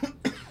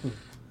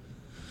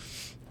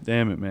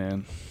 Damn it,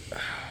 man.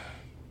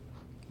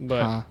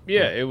 But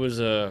yeah, it was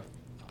a.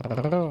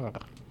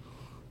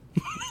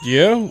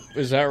 Yeah,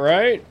 is that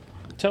right?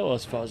 Tell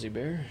us, Fozzie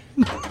Bear.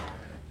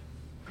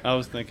 I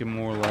was thinking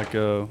more like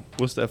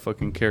what's that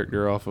fucking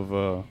character off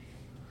of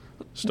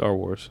Star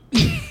Wars?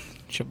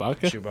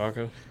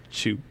 Chewbacca.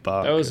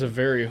 Chewbacca. That was a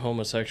very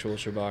homosexual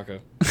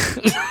Chewbacca.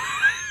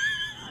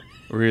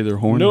 Or either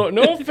horny.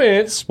 No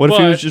offense. What if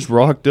he but was just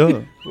rocked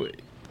up?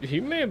 he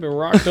may have been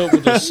rocked up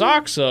with his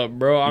socks up,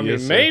 bro. I Yes,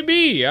 mean, sir.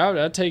 maybe.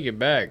 I take it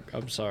back.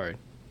 I'm sorry.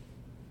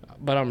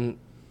 But I'm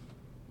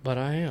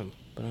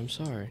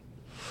sorry.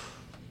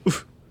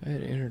 I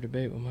had to enter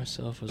debate with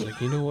myself. I was like,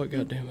 you know what?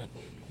 God damn it.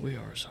 We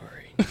are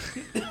sorry.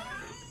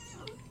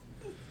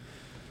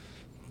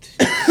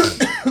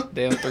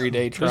 Damn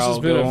 3-day has trial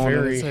been go a on in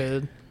very- his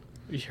head.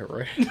 Yeah,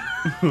 right.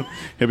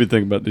 He'll be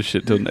thinking about this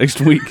shit till next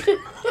week.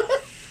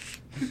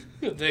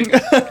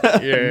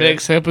 Yeah.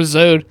 Next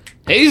episode,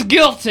 he's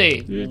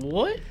guilty.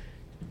 What?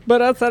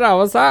 But I said I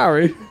was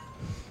sorry.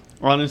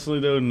 Honestly,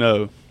 though,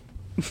 no.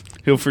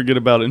 He'll forget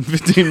about it in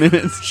 15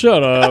 minutes.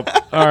 Shut up.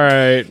 All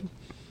right.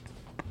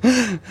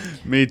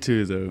 Me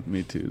too,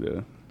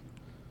 though.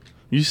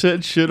 You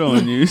said shit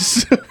on you.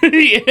 So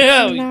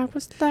Yeah. And I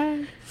was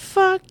like,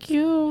 fuck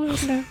you,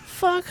 and I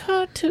fuck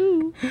her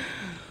too.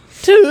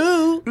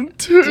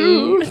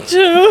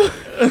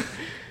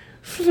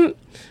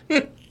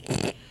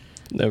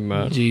 Never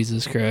mind.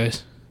 Jesus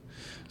Christ.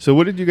 So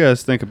what did you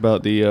guys think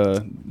about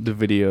the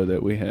video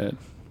that we had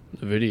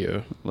The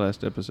video.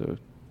 last episode?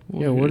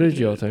 Yeah, what did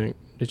y'all think?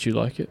 Did you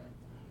like it?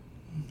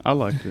 I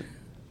liked it.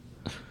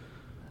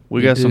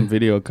 We You got do. some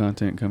video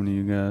content coming to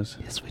you guys.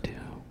 Yes, we do.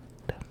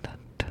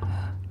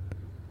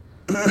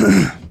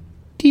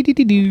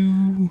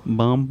 Dee-dee-dee-doo.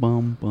 Bum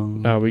bum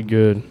bum. Nah, we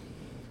good.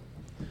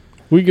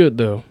 We good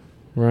though,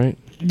 right?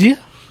 Yeah.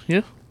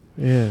 Yeah.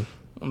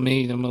 I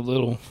mean, I'm a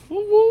little.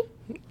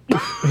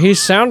 He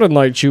sounded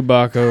like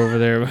Chewbacca over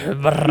there.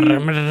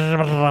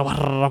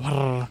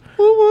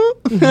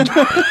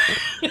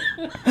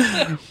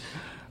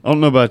 I don't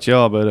know about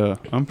y'all, but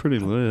I'm pretty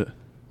lit.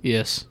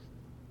 Yes.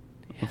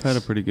 I've had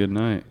a pretty good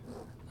night.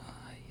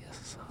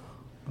 Yes.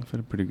 I've had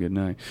a pretty good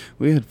night.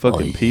 We had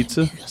fucking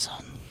pizza.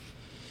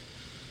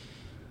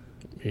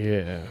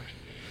 Yeah.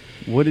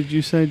 What did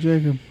you say,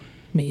 Jacob?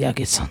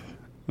 Miyagi-san.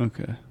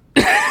 Okay.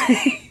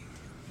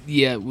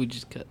 Yeah, we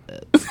just cut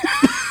that.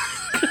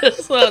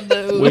 That's not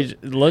new.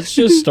 Let's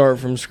just start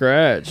from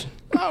scratch.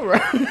 All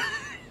right.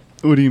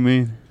 What do you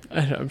mean?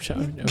 I'm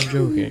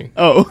joking.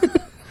 Oh.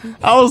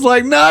 I was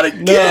like, not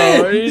again.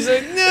 No, he's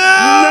like,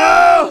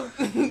 no.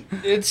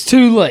 It's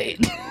too late.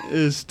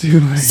 It's too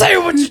late. Say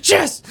it with your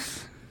chest.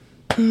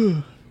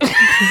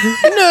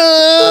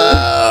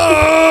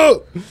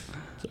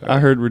 I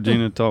heard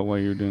Regina talk while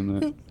you were doing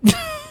that.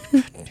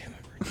 We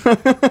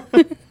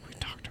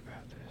talked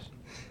about this.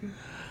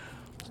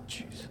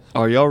 Jesus.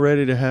 Are y'all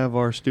ready to have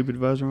our stupid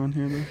advisor on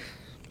here, though?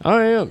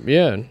 I am.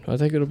 Yeah, I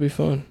think it'll be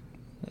fun.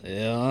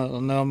 Yeah, I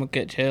don't know. I'm gonna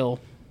catch hell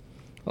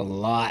a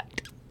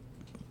lot.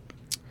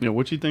 Yeah,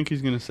 what you think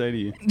he's gonna say to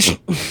you?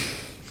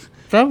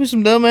 Probably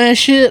some dumbass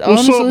shit.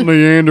 What's honestly. up,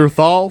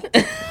 Neanderthal?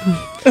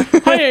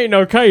 I ain't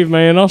no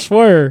caveman, I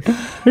swear.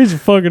 He's a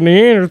fucking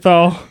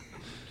Neanderthal.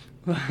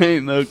 I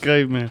ain't no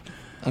caveman.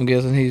 I'm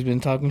guessing he's been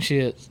talking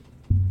shit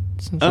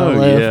since I Oh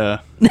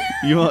left. yeah,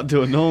 you ought to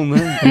have known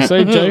that. You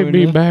say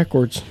JB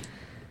backwards.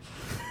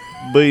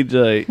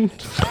 BJ,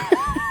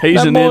 he's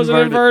That an boy's an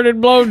inverted. inverted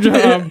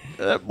blowjob.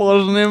 That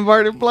boy's an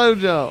inverted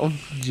blowjob.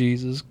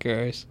 Jesus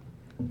Christ.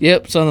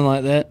 Yep, something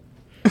like that.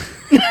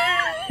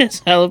 That's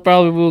how it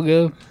probably will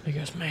go. He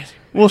goes, Matthew.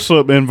 What's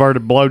up,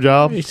 inverted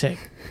blowjob? He said,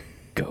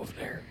 go over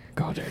there.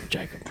 Go over there,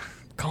 Jacob.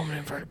 Call him an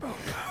inverted blowjob.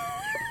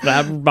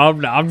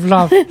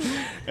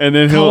 And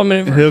then Call him an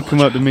inverted he'll come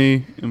up to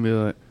me and be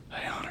like,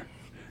 "Hey, Hunter,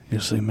 you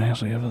see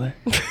Massey over there?"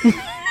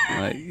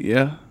 Like,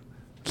 yeah.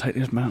 Take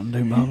this Mountain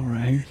Dew bottle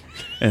right here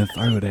and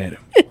throw it at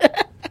him.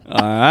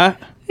 All right.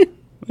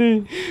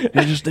 Yeah,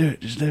 just do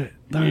it.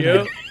 Throw it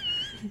at him.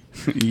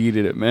 You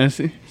did it,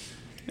 Massey.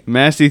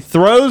 Massey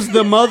throws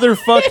the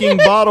motherfucking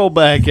bottle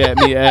back at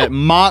me at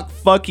Mach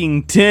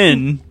fucking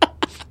 10.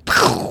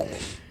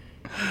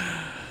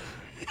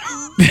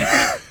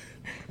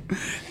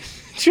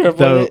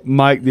 Though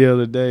Mike the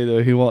other day,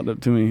 though, he walked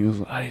up to me. He was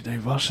like, "Hey,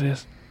 dude, watch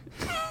this."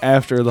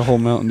 After the whole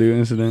Mountain Dew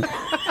incident,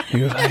 he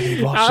goes, "Hey,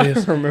 dude, watch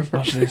this. remember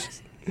Watch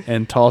this."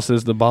 And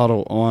tosses the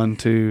bottle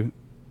onto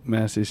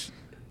Massey's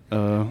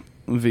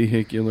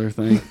vehicular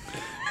thing.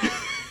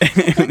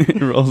 And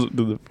it rolls up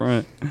to the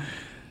front.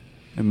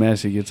 And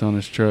Massey gets on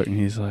his truck and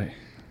he's like,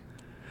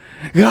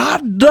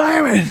 "God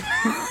damn it,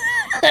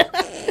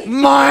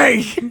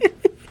 Mike!"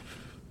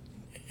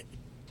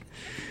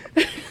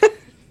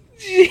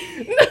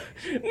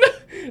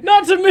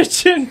 Not to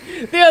mention,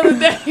 the other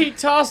day he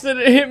tossed it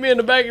and hit me in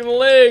the back of the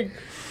leg.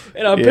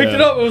 And I picked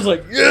it up and was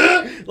like,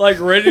 yeah, like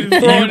ready to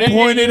throw it. You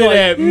pointed it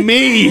at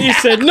me. He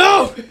said,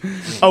 no.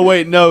 Oh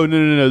wait, no.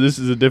 This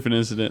is a different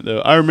incident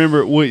though. I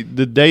remember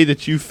the day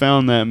that you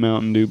found that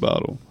Mountain Dew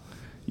bottle.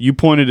 You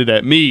pointed it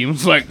at me and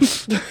was like,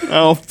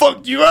 "I'll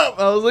fuck you up."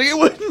 I was like, "It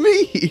wasn't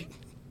me."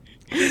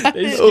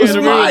 They was scared me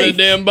with Mike. that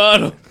damn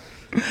bottle.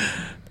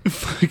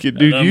 Fucking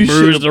dude, I you should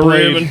bruised have the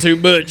rim played. and 2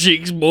 butt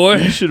cheeks, boy.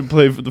 You should have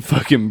played for the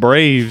fucking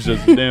Braves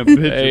as a damn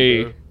pitcher.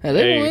 Hey. bro. Hey,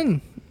 they Hey.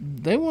 won.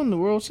 They won the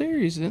World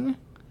Series, didn't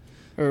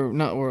they? Or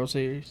not World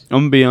Series.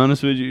 I'm gonna be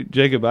honest with you,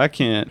 Jacob. I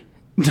can't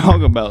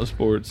talk about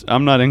sports.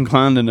 I'm not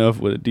inclined enough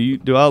with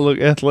it. Do I look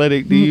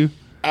athletic? Do you?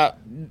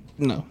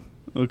 No,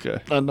 Okay.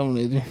 I don't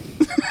either.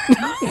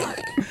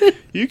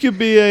 You could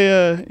be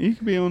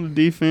on the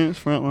defense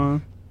front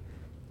line.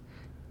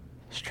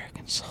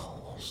 Striking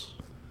souls.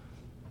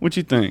 What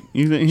you think?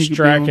 You think he could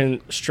be on?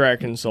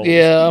 Stracken souls.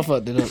 Yeah, I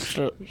fucked it up.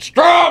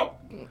 Stroke.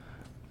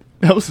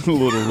 That was a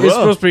little It's rough.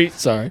 supposed to be.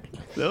 Sorry.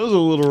 That was a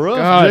little rough,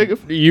 God,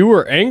 Jacob. you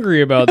were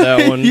angry about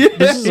that one. Yeah,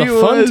 This is a he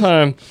fun was.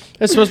 time.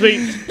 It's supposed to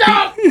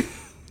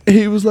be.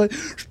 He was like,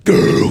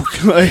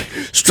 stroke, like,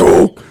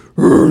 stroke.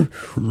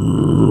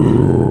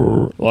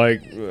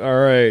 Like, all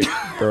right,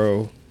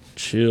 bro,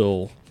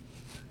 chill.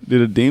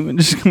 Did a demon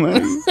just come out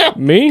of you?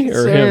 Me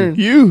or him?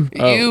 You.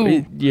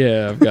 You.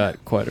 Yeah, I've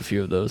got quite a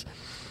few of those.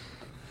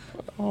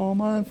 All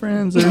my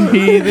friends are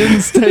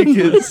heathens. Take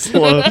it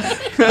slow.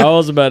 I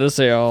was about to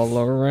say all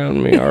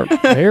around me are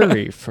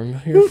very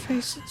familiar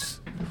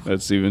faces.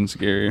 That's even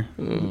scarier.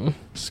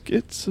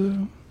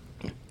 Schizo.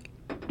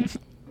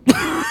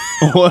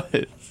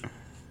 What?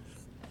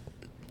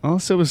 All I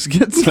said was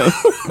schizo.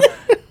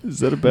 Is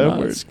that a bad Not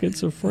word?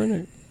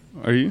 schizophrenic.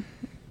 Are you?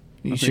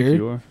 You I sure? think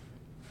you are.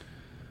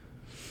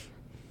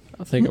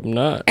 I think I'm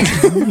not.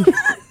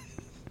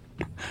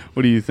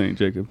 What do you think,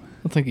 Jacob?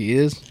 I think he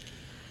is.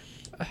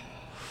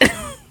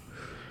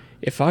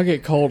 If I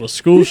get called a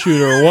school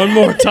shooter one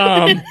more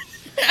time,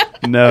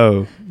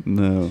 No.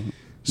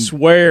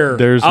 swear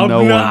There's I'm no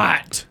one.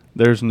 not.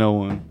 There's no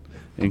one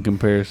in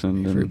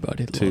comparison than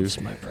Everybody to. loves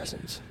my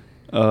presence.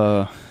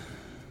 Uh,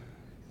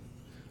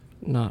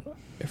 Not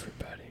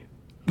everybody.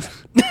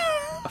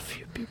 A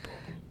few people.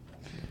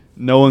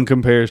 no one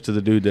compares to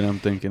the dude that I'm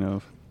thinking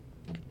of.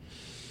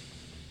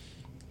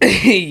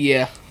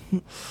 Yeah.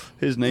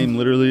 His name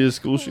literally is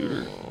school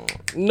shooter.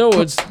 No,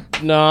 it's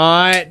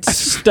not.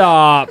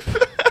 Stop.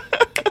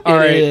 All It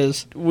right.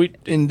 is. We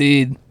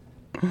Indeed.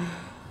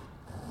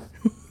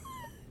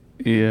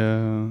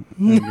 Yeah,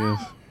 I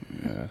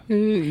guess.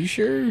 You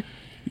sure?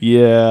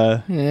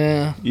 Yeah.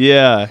 Yeah.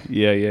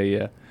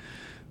 Yeah.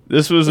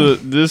 This was a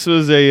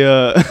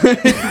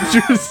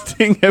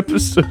interesting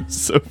episode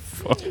so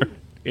far.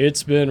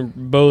 It's been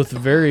both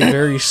very,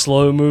 very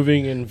slow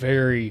moving and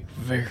very,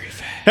 very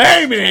fast.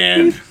 Hey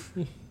man!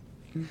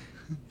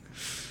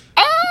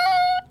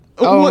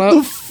 Oh, what no.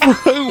 the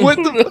fuck? What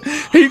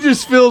the? He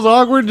just feels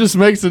awkward. Just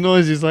makes a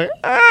noise. He's like,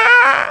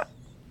 ah!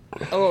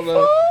 I don't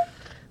know.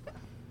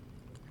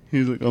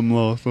 He's like, I'm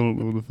lost. I don't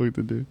know what the fuck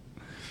to do.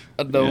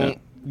 I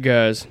don't.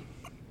 Guys,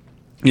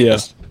 Yeah.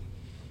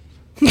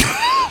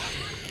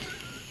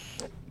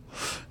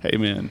 Hey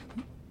man,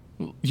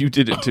 you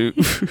did it too.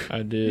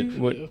 I did.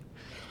 What?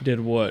 Did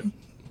what?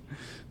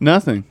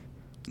 Nothing.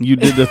 You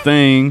did the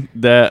thing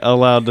that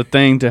allowed the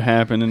thing to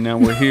happen, and now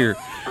we're here.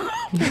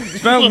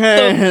 Smoke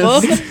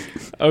hands.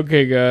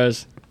 Okay,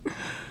 guys.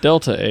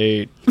 Delta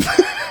 8.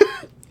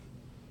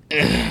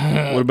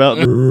 What about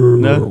the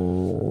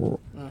no?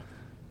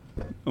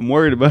 I'm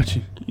worried about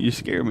you. You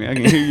scare me. I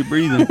can hear you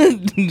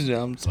breathing.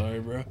 I'm sorry,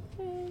 bro.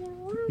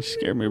 You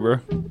scare me, bro.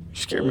 You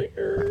scare me.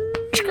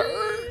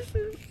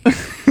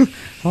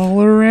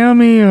 All around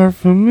me are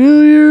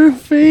familiar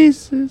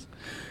faces.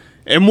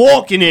 And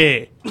walking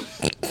it.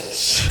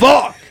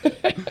 Fuck.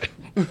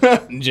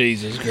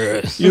 Jesus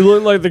Christ. You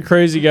look like the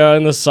crazy guy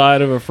on the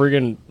side of a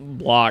freaking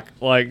block.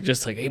 Like,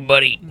 just like, hey,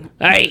 buddy.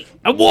 Hey,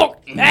 I'm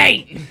walking.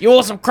 Hey, you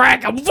want some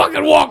crack? I'm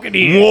fucking walking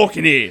here.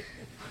 Walking it.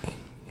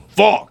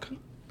 Fuck.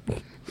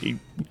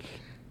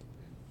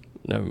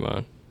 Never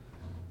mind.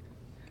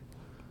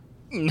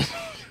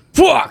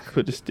 Fuck.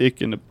 Put a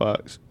stick in the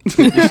box.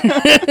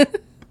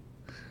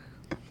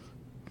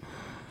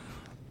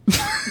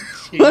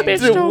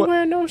 Bitch, don't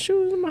wear no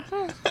shoes in my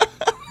house.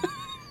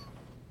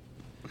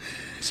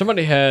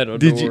 Somebody had a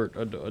Did you-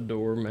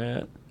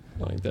 doormat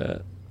like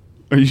that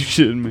Are you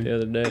shitting me? the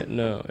other day.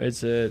 No, it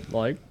said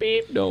like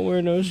beep, don't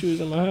wear no shoes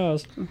in my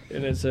house,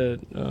 and it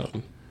said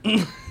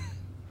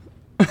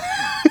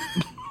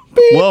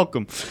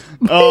Welcome.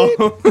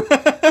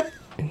 Oh.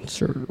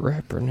 insert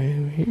rapper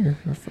name here.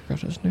 I forgot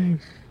his name.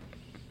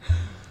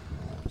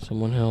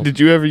 Someone help. Did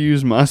you ever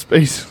use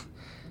MySpace?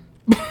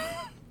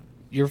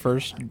 Your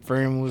first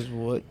friend was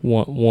what?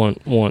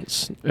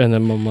 Once, and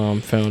then my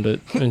mom found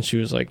it, and she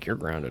was like, "You're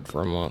grounded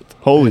for a month."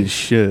 Holy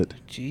shit.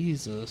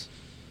 Jesus.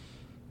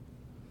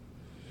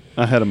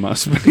 I had a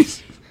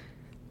MySpace.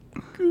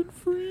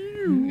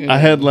 I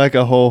had like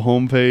a whole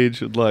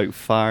homepage with like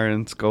fire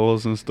and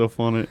skulls and stuff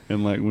on it.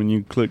 And like when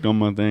you clicked on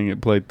my thing, it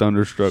played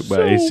Thunderstruck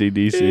by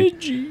AC/DC.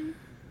 Edgy.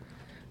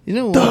 You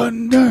know what?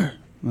 Thunder.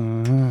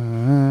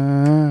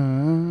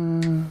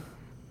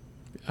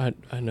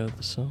 I know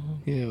the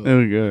song. Yeah. There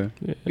we go.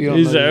 You don't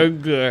He's know so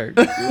good.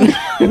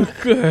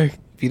 Good.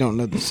 If you don't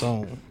know the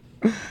song,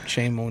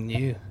 shame on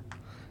you.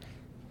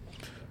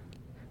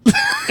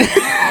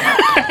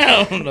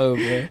 I don't know,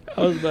 bro.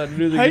 I was about to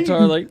do the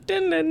guitar like.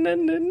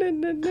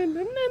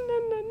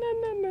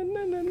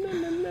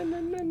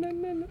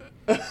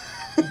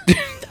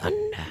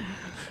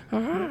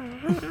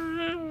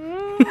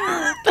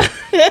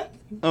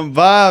 I'm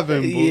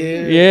vibing, boy.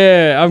 Yeah.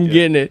 Yeah, I'm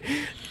getting it.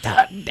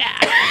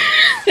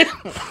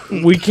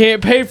 We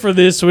can't pay for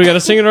this, so we got to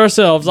sing it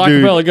ourselves. Dude.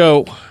 Acapella,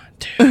 go. 1,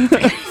 2,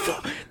 3, 4.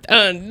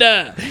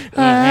 Thunder.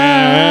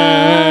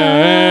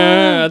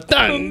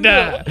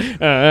 Thunder.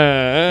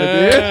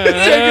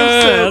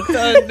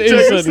 He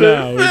said,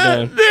 no, we're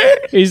done.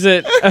 He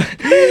said,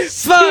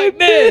 fuck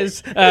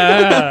this.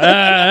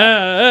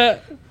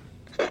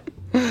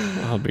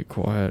 I'll be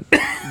quiet.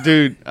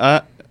 Dude,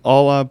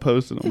 all I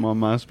posted on my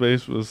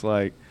MySpace was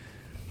like,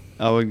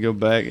 I would go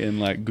back and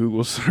like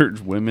Google search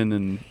women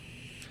in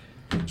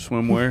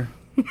swimwear,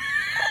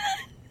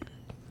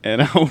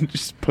 and I would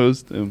just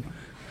post them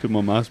to my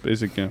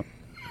MySpace account.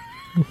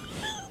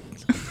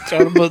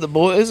 Trying to put the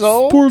boys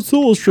on. Sports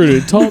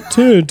Illustrated Top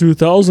 10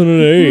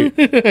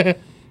 2008.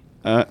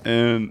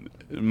 And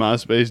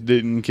MySpace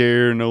didn't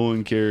care. No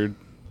one cared.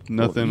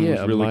 Nothing was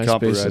really MySpace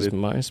copyrighted. is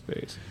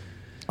MySpace.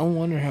 I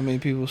wonder how many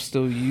people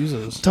still use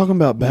us. Talking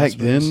about back MySpace.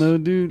 then, though,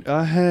 dude,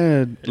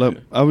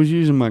 I was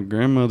using my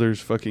grandmother's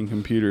fucking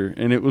computer,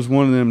 and it was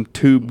one of them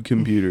tube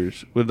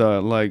computers with a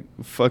like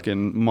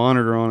fucking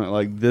monitor on it,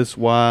 like this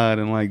wide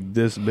and like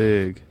this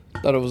big,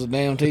 Thought it was a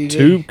damn TV.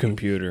 Tube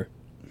computer.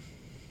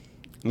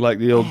 like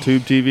the old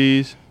tube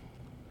TVs.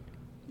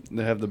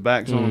 They have the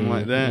backs on them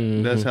like that.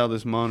 Mhm. That's how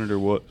this monitor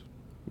was.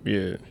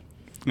 Yeah.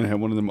 And it had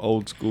one of them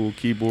old school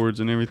keyboards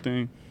and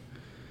everything.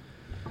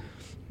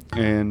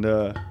 And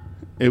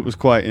it was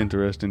quite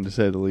interesting, to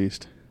say the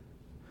least.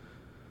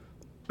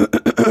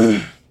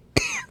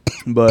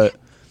 But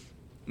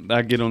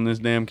I get on this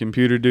damn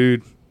computer,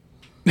 dude,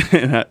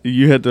 and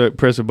you had to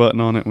press a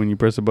button on it. When you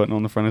press a button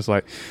on the front, it's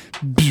like,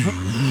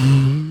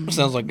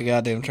 Sounds like the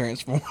goddamn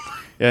Transformer.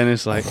 and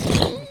it's like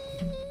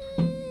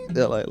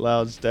that like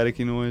loud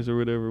staticky noise or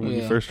whatever when you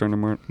Yeah. first turn the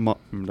That's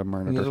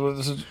monitor. what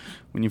this is.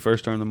 When you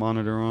first turn the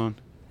monitor on.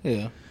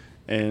 Yeah.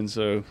 And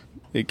so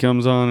it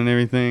comes on and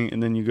everything,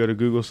 and then you go to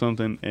Google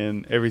something,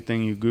 and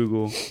everything you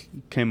Google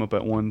came up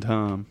at one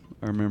time.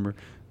 I remember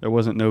there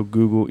wasn't no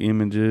Google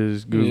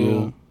Images,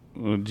 Google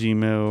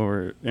Gmail,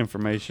 or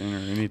information or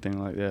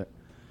anything like that.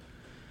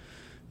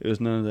 It was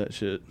none of that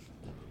shit.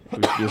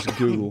 It was just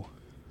Google.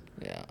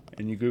 Yeah.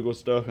 And you Google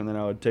stuff, and then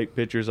I would take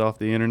pictures off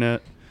the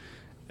internet.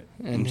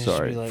 And I'm just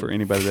sorry be like, for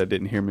anybody that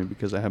didn't hear me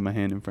because I had my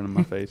hand in front of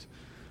my face.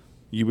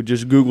 You would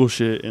just Google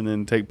shit and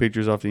then take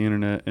pictures off the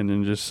internet and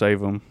then just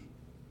save them.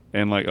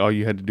 And like all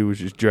you had to do was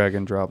just drag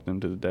and drop them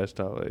to the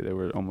desktop. Like, they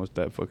were almost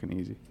that fucking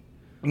easy.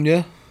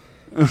 Yeah.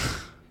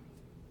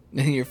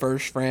 And your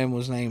first friend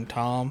was named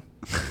Tom.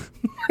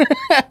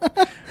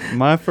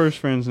 My first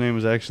friend's name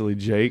was actually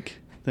Jake.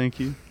 Thank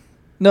you.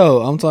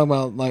 No, I'm talking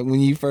about like when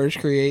you first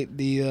create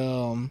the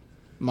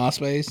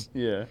MySpace,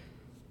 Yeah.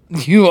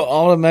 you will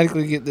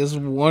automatically get this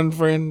one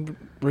friend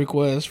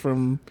request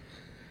from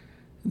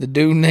the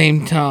dude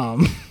named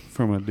Tom.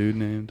 From a dude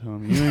named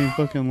Tommy. You ain't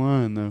fucking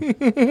lying though.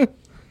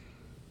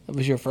 That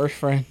was your first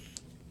friend.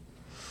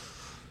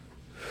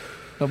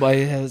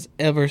 Nobody has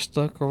ever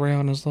stuck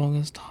around as long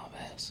as Tom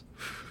has.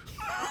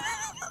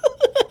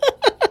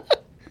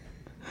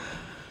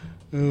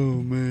 Oh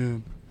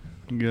man.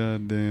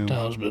 God damn.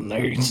 Tom's been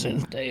there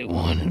since day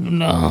one.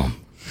 And I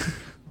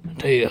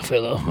tell you, I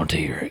fell off my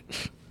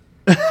T-Rex.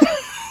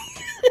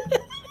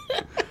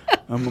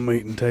 I'm a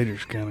meat and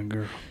taters kind of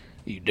girl.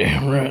 You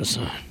damn right,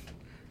 son.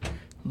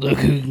 Look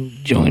who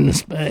joined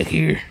us back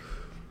here.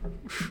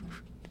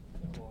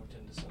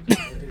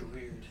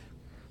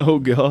 Oh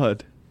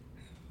God.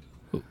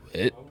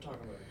 It,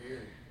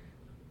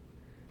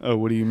 Oh,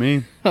 what do you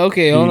mean?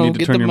 okay, Do hold you on. need to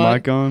Get turn the your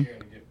mic. mic on?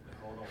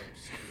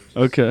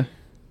 Okay.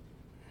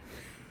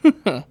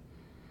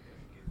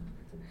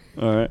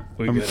 All right.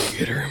 We I'm, gotta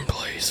get her in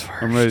place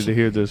first. I'm ready to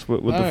hear this.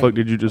 What the All fuck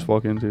did you just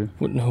walk into?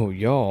 What? No,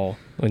 y'all.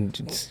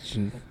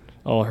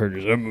 All I heard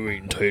is, I'm a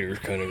meat and taters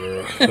kind of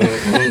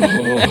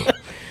girl.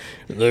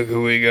 Look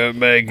who we got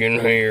back in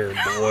here,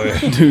 boy.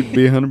 Dude,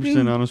 be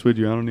 100% honest with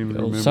you. I don't even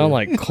remember. Sound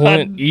like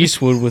Clint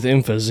Eastwood with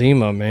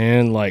emphysema,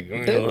 man. Like,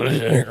 listen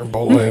here,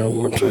 boy,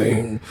 I'm gonna tell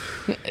you.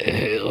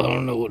 Hell, I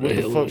don't know what the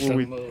hell we fuck was were talking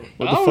we- about.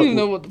 what I the don't fuck even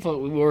know were- what the fuck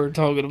we were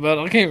talking about.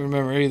 I can't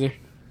remember either.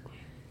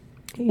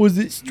 Was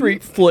it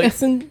straight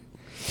flexing?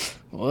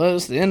 Well,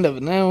 it's the end of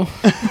it now.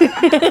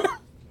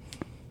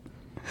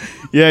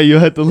 Yeah, you'll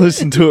have to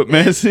listen to it,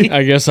 Massey.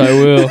 I guess I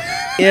will.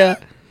 Yeah.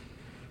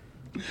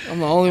 I'm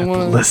the only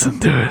one. Listen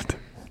to it.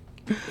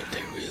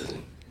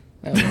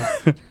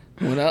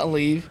 When I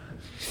leave,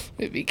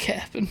 it be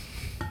capping.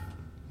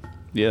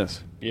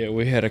 Yes. Yeah,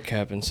 we had a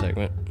capping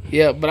segment.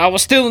 Yeah, but I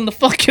was still in the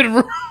fucking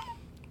room.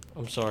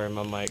 I'm sorry,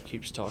 my mic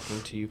keeps talking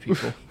to you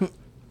people.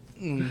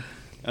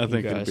 I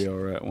think it'll guys. be all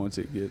right once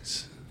it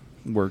gets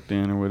worked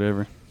in or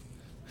whatever.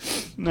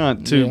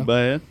 Not too Yeah.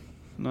 bad.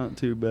 Not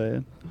too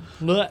bad.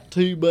 Not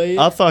too bad.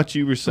 I thought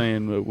you were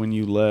saying that when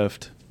you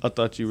left, I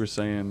thought you were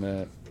saying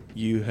that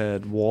you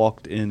had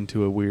walked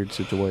into a weird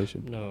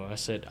situation. No, I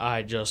said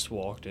I just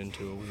walked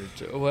into a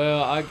weird.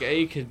 Well,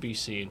 it could be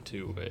seen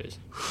two ways.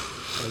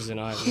 As in,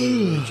 I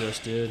literally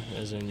just did.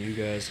 As in, you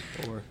guys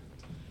or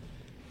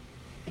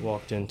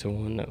walked into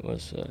one that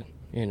was,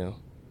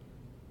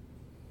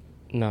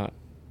 not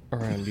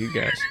around you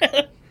guys.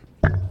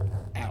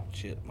 Ouch,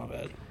 shit, my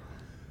bad.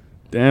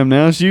 Damn,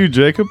 now it's you,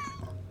 Jacob.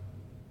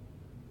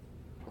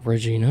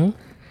 Regina,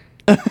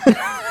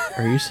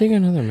 are you seeing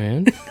another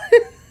man?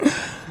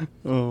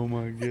 Oh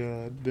my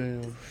god,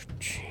 damn.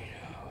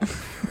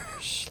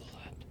 Slut.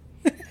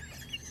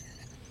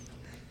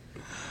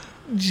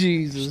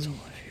 Jesus.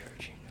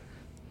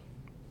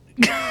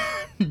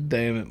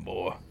 Damn it,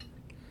 boy.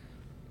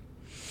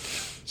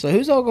 So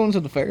who's all going to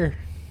the fair?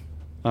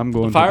 I'm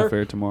going to fire? the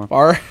fair tomorrow.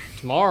 Bar?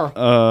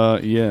 Tomorrow.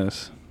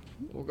 Yes.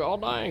 Well,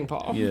 god dang,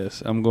 Paul.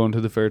 Yes, I'm going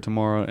to the fair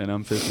tomorrow, and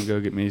I'm fixing to go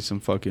get me some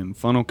fucking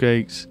funnel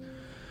cakes,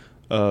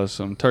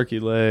 some turkey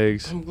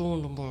legs. I'm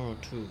going tomorrow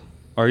too.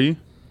 Are you?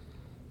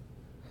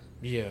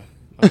 Yeah,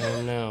 I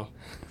am now.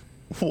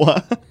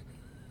 What?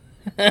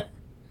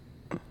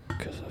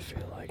 Because I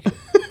feel like it.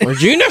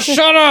 Regina,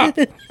 shut up!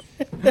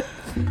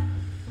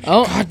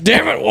 God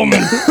damn it, woman!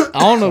 I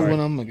don't know when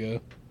I'm going to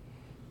go.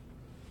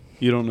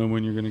 You don't know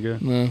when you're going to go?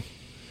 No.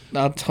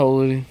 I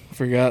totally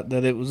forgot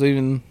that it was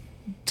even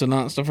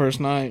tonight's the first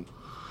night.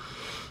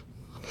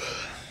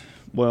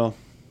 Well,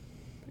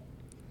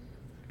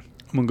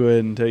 I'm going to go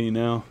ahead and tell you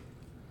now.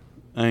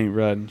 I ain't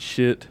riding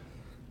shit.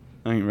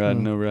 I ain't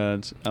riding no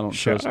rides. I don't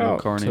Shout trust no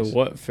out to carnies.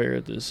 what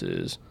fair this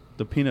is.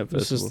 The Peanut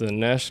This Festival. is the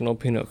National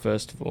Peanut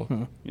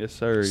Festival. Yes,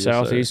 sir. Yes, sir.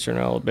 Southeastern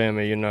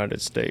Alabama,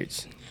 United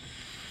States.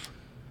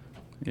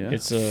 Yeah.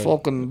 It's a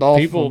Fucking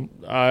dolphin. people.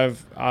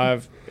 I've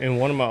in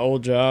one of my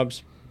old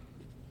jobs,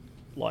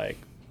 like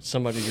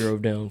somebody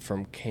drove down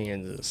from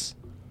Kansas.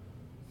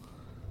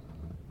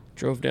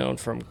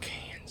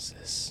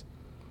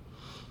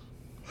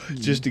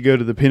 Just to go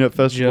to the Peanut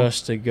Festival.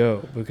 Just to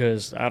go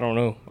because I don't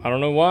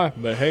know why,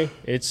 but hey,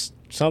 it's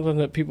something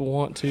that people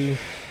want to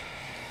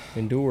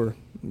endure.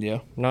 Yeah.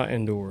 Not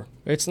endure.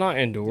 It's not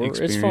endure. It's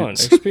fun.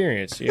 Experience.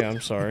 Experience. Yeah,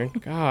 I'm sorry.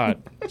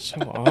 God,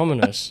 so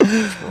ominous.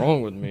 What's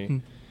wrong with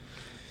me?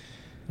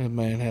 That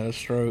man had a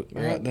stroke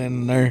right then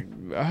and there.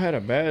 I had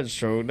a bad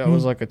stroke. That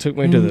was like it took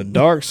me to the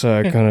dark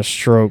side kind of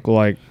stroke.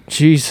 Like,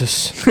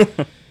 Jesus.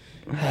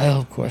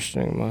 I'm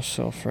questioning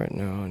myself right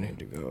now. I need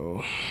to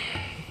go.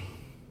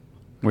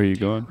 Where you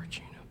going?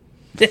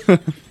 Hey,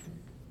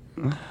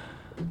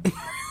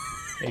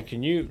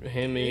 can you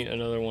hand me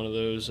another one of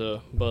those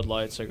Bud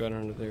Lights I got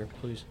under there,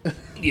 please?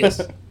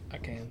 Yes, I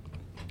can.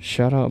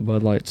 Shout out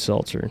Bud Light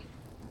Seltzer.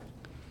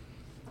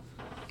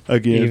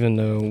 Again. Even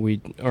though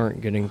we aren't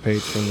getting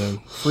paid from them.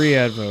 Free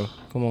Advo.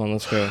 Come on,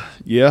 let's go.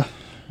 Yeah.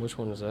 Which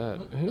one is that?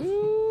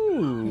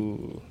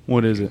 Ooh.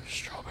 What is it?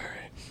 Strawberry.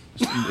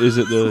 Is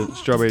it the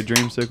Strawberry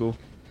Dreamsicle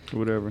or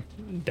whatever?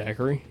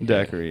 Daiquiri?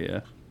 Daiquiri,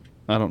 yeah.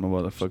 I don't know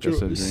why the fuck I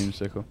said Strawberries.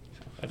 Dreamsicle.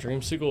 A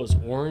Dreamsicle is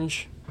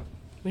orange.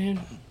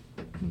 Man.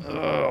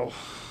 Oh.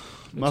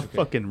 My okay.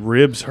 fucking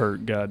ribs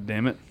hurt, god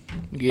damn it.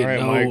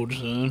 Getting All right, Mike. old,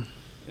 son.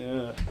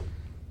 Yeah.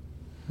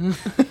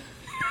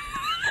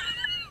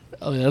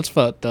 Oh, yeah, that's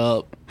fucked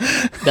up.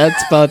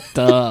 That's fucked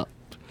up.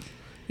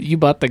 You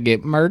about to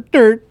get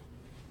murdered.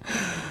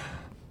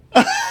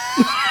 I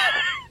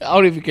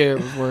don't even care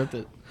if it was worth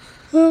it.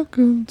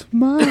 Welcome to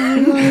my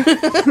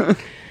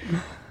life.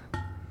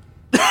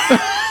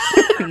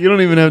 You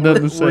don't even have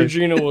nothing to say.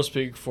 Regina will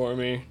speak for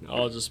me.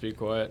 I'll just be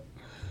quiet.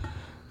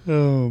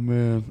 Oh,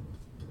 man.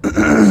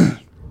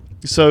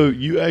 So,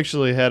 you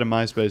actually had a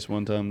MySpace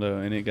one time, though,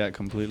 and it got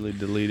completely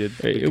deleted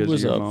It because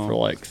was of your up mom. for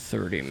like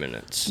 30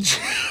 minutes.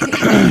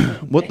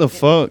 What the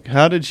fuck?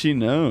 How did she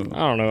know? I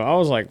don't know. I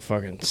was like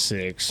fucking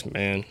 6,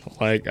 man.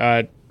 Like,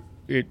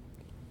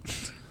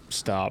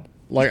 stop.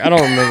 Like, I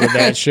don't remember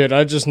that shit.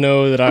 I just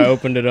know that I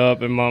opened it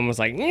up and mom was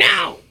like,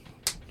 no!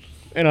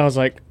 And I was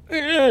like,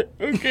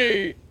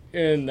 okay.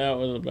 And that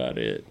was about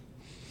it.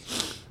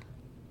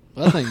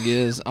 The thing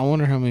is, I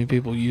wonder how many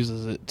people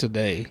uses it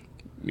today.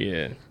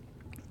 Yeah.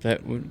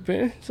 That would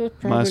be.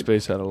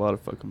 MySpace had a lot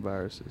of fucking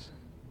viruses.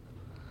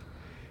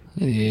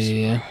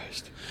 Yeah.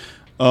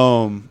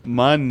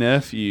 My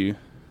nephew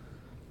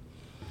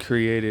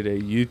created a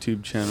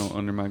YouTube channel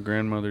under my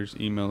grandmother's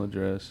email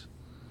address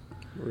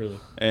Really?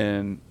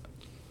 and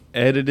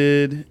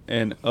edited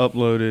and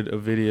uploaded a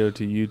video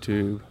to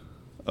YouTube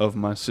of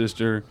my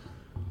sister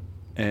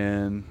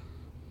and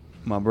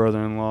my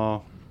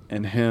brother-in-law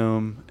and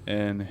him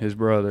and his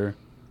brother,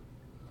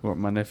 or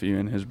my nephew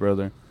and his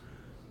brother,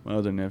 my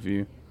other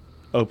nephew,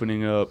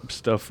 opening up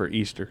stuff for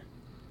Easter.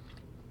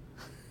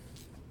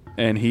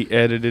 And he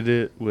edited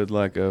it with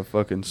like a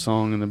fucking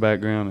song in the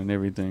background and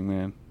everything,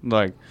 man.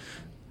 Like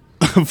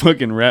a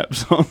fucking rap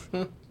song.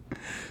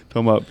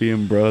 Talking about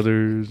being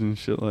brothers and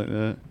shit like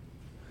that.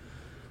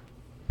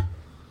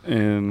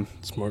 And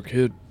Smart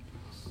kid.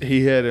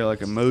 he had like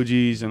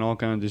emojis and all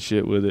kinds of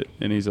shit with it,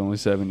 and he's only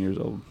 7 years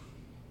old.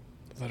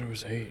 I thought it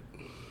was 8.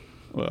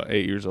 Well,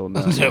 8 years old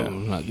now. No, yeah.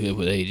 I'm not good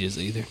with ages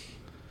either.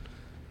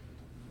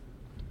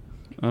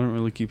 I don't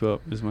really keep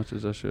up as much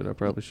as I should. I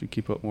probably should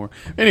keep up more.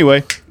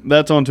 Anyway,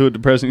 that's on to a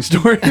depressing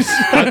stories.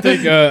 I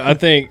think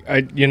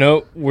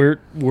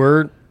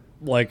we're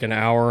like an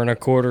hour and a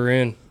quarter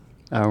in.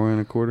 Hour and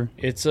a quarter.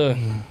 It's a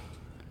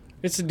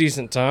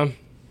decent time.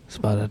 It's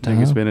about a I think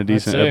it's time. been a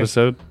decent say.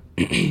 episode.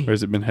 Or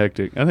has it been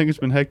hectic? I think it's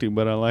been hectic,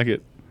 but I like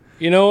it.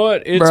 You know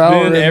what? It's Bro, I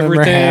been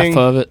remember everything. half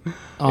of it. It's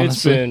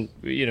Honestly,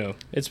 been,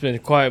 it's been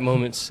quiet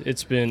moments.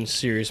 It's been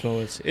serious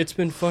moments. It's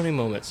been funny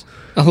moments.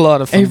 a lot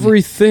of fun.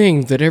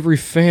 Everything that every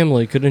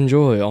family could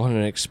enjoy on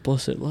an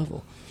explicit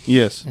level.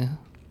 Yes. Yeah.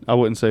 I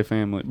wouldn't say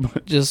family,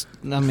 but Just,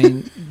 I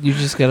mean, you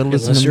just gotta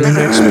listen Unless to you're an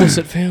me.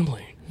 explicit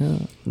family.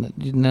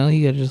 No,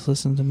 you gotta just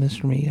listen to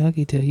Mr.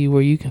 Miyagi tell you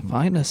where you can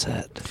find us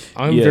at.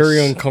 I'm Yes.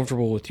 very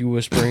uncomfortable with you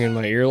whispering in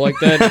my ear like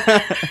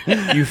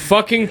that. You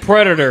fucking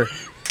predator.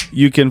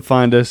 you can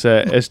find us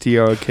at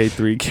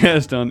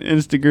STROK3Cast on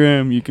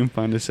Instagram. You can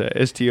find us at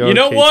STROK3Cast. You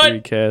know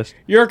what?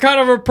 You're kind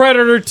of a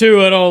predator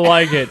too. I don't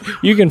like it.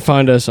 You can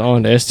find us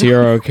on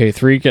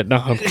STROK3. No,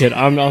 I'm kidding.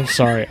 I'm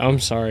sorry. I'm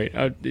sorry.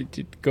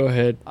 Go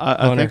ahead.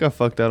 I think I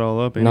fucked that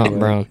all up. Not anyway.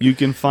 Brown. You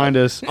can find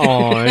us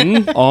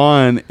On.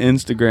 on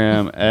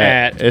Instagram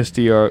at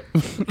STR.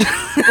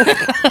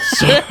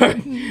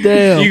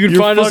 Damn. You can You're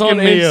find us on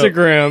fucking me up.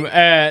 Instagram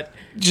at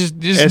just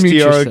mute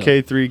yourself.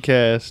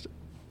 STROK3Cast.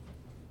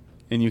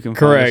 And you can find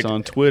Correct. us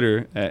on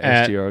Twitter At-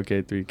 at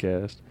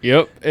STROK3Cast.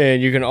 Yep,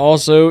 and you can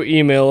also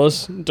email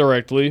us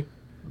directly.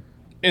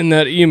 In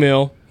that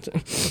email,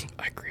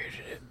 I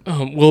created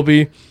it. Will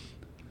be.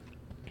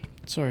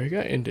 Sorry, I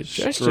got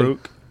indigestion.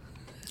 Stroke.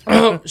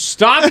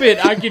 Stop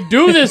it! I can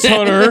do this,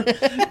 Hunter.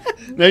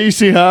 Now you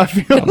see how I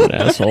feel. I'm an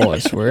asshole, I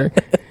swear.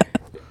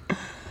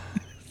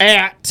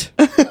 At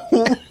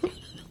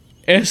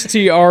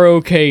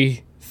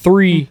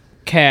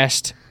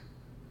STROK3Cast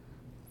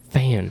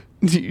fan.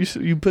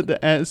 You put the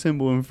at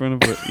symbol in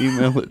front of an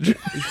email address.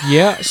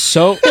 Yeah,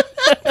 so.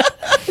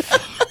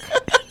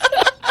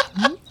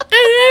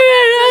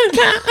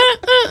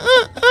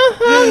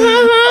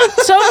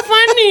 So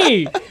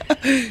funny.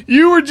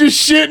 You were just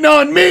shitting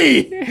on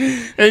me,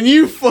 and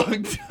you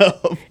fucked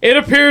up. It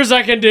appears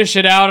I can dish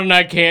it out and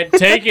I can't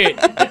take it.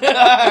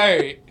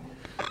 Alright.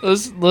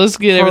 Let's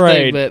get everything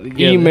Alright, back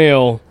together.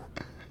 email.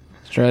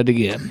 Let's try it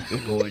again.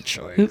 Which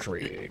I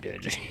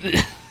created.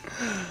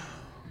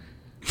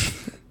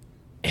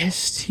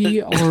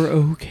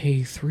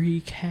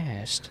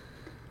 STROK3Cast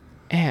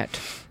at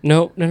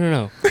no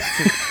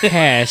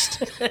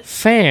cast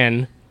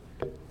fan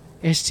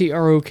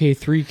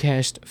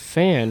STROK3Cast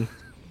fan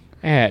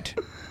at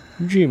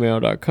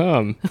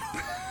gmail.com.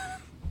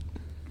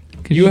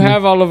 You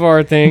have all of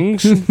our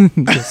things.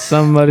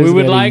 Somebody's We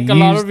would gotta like a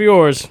lot use- of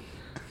yours.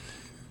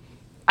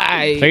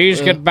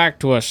 Please I get back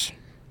to us.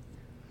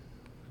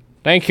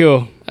 Thank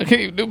you. I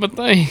can't even do my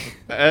thing.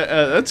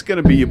 That's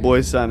gonna be your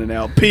boy signing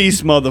out.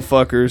 Peace,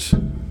 motherfuckers.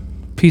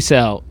 Peace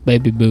out,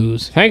 baby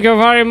booze. Thank you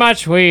very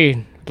much.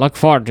 We look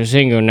forward to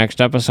seeing you next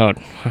episode.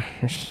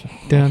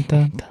 Dun,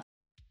 dun, dun.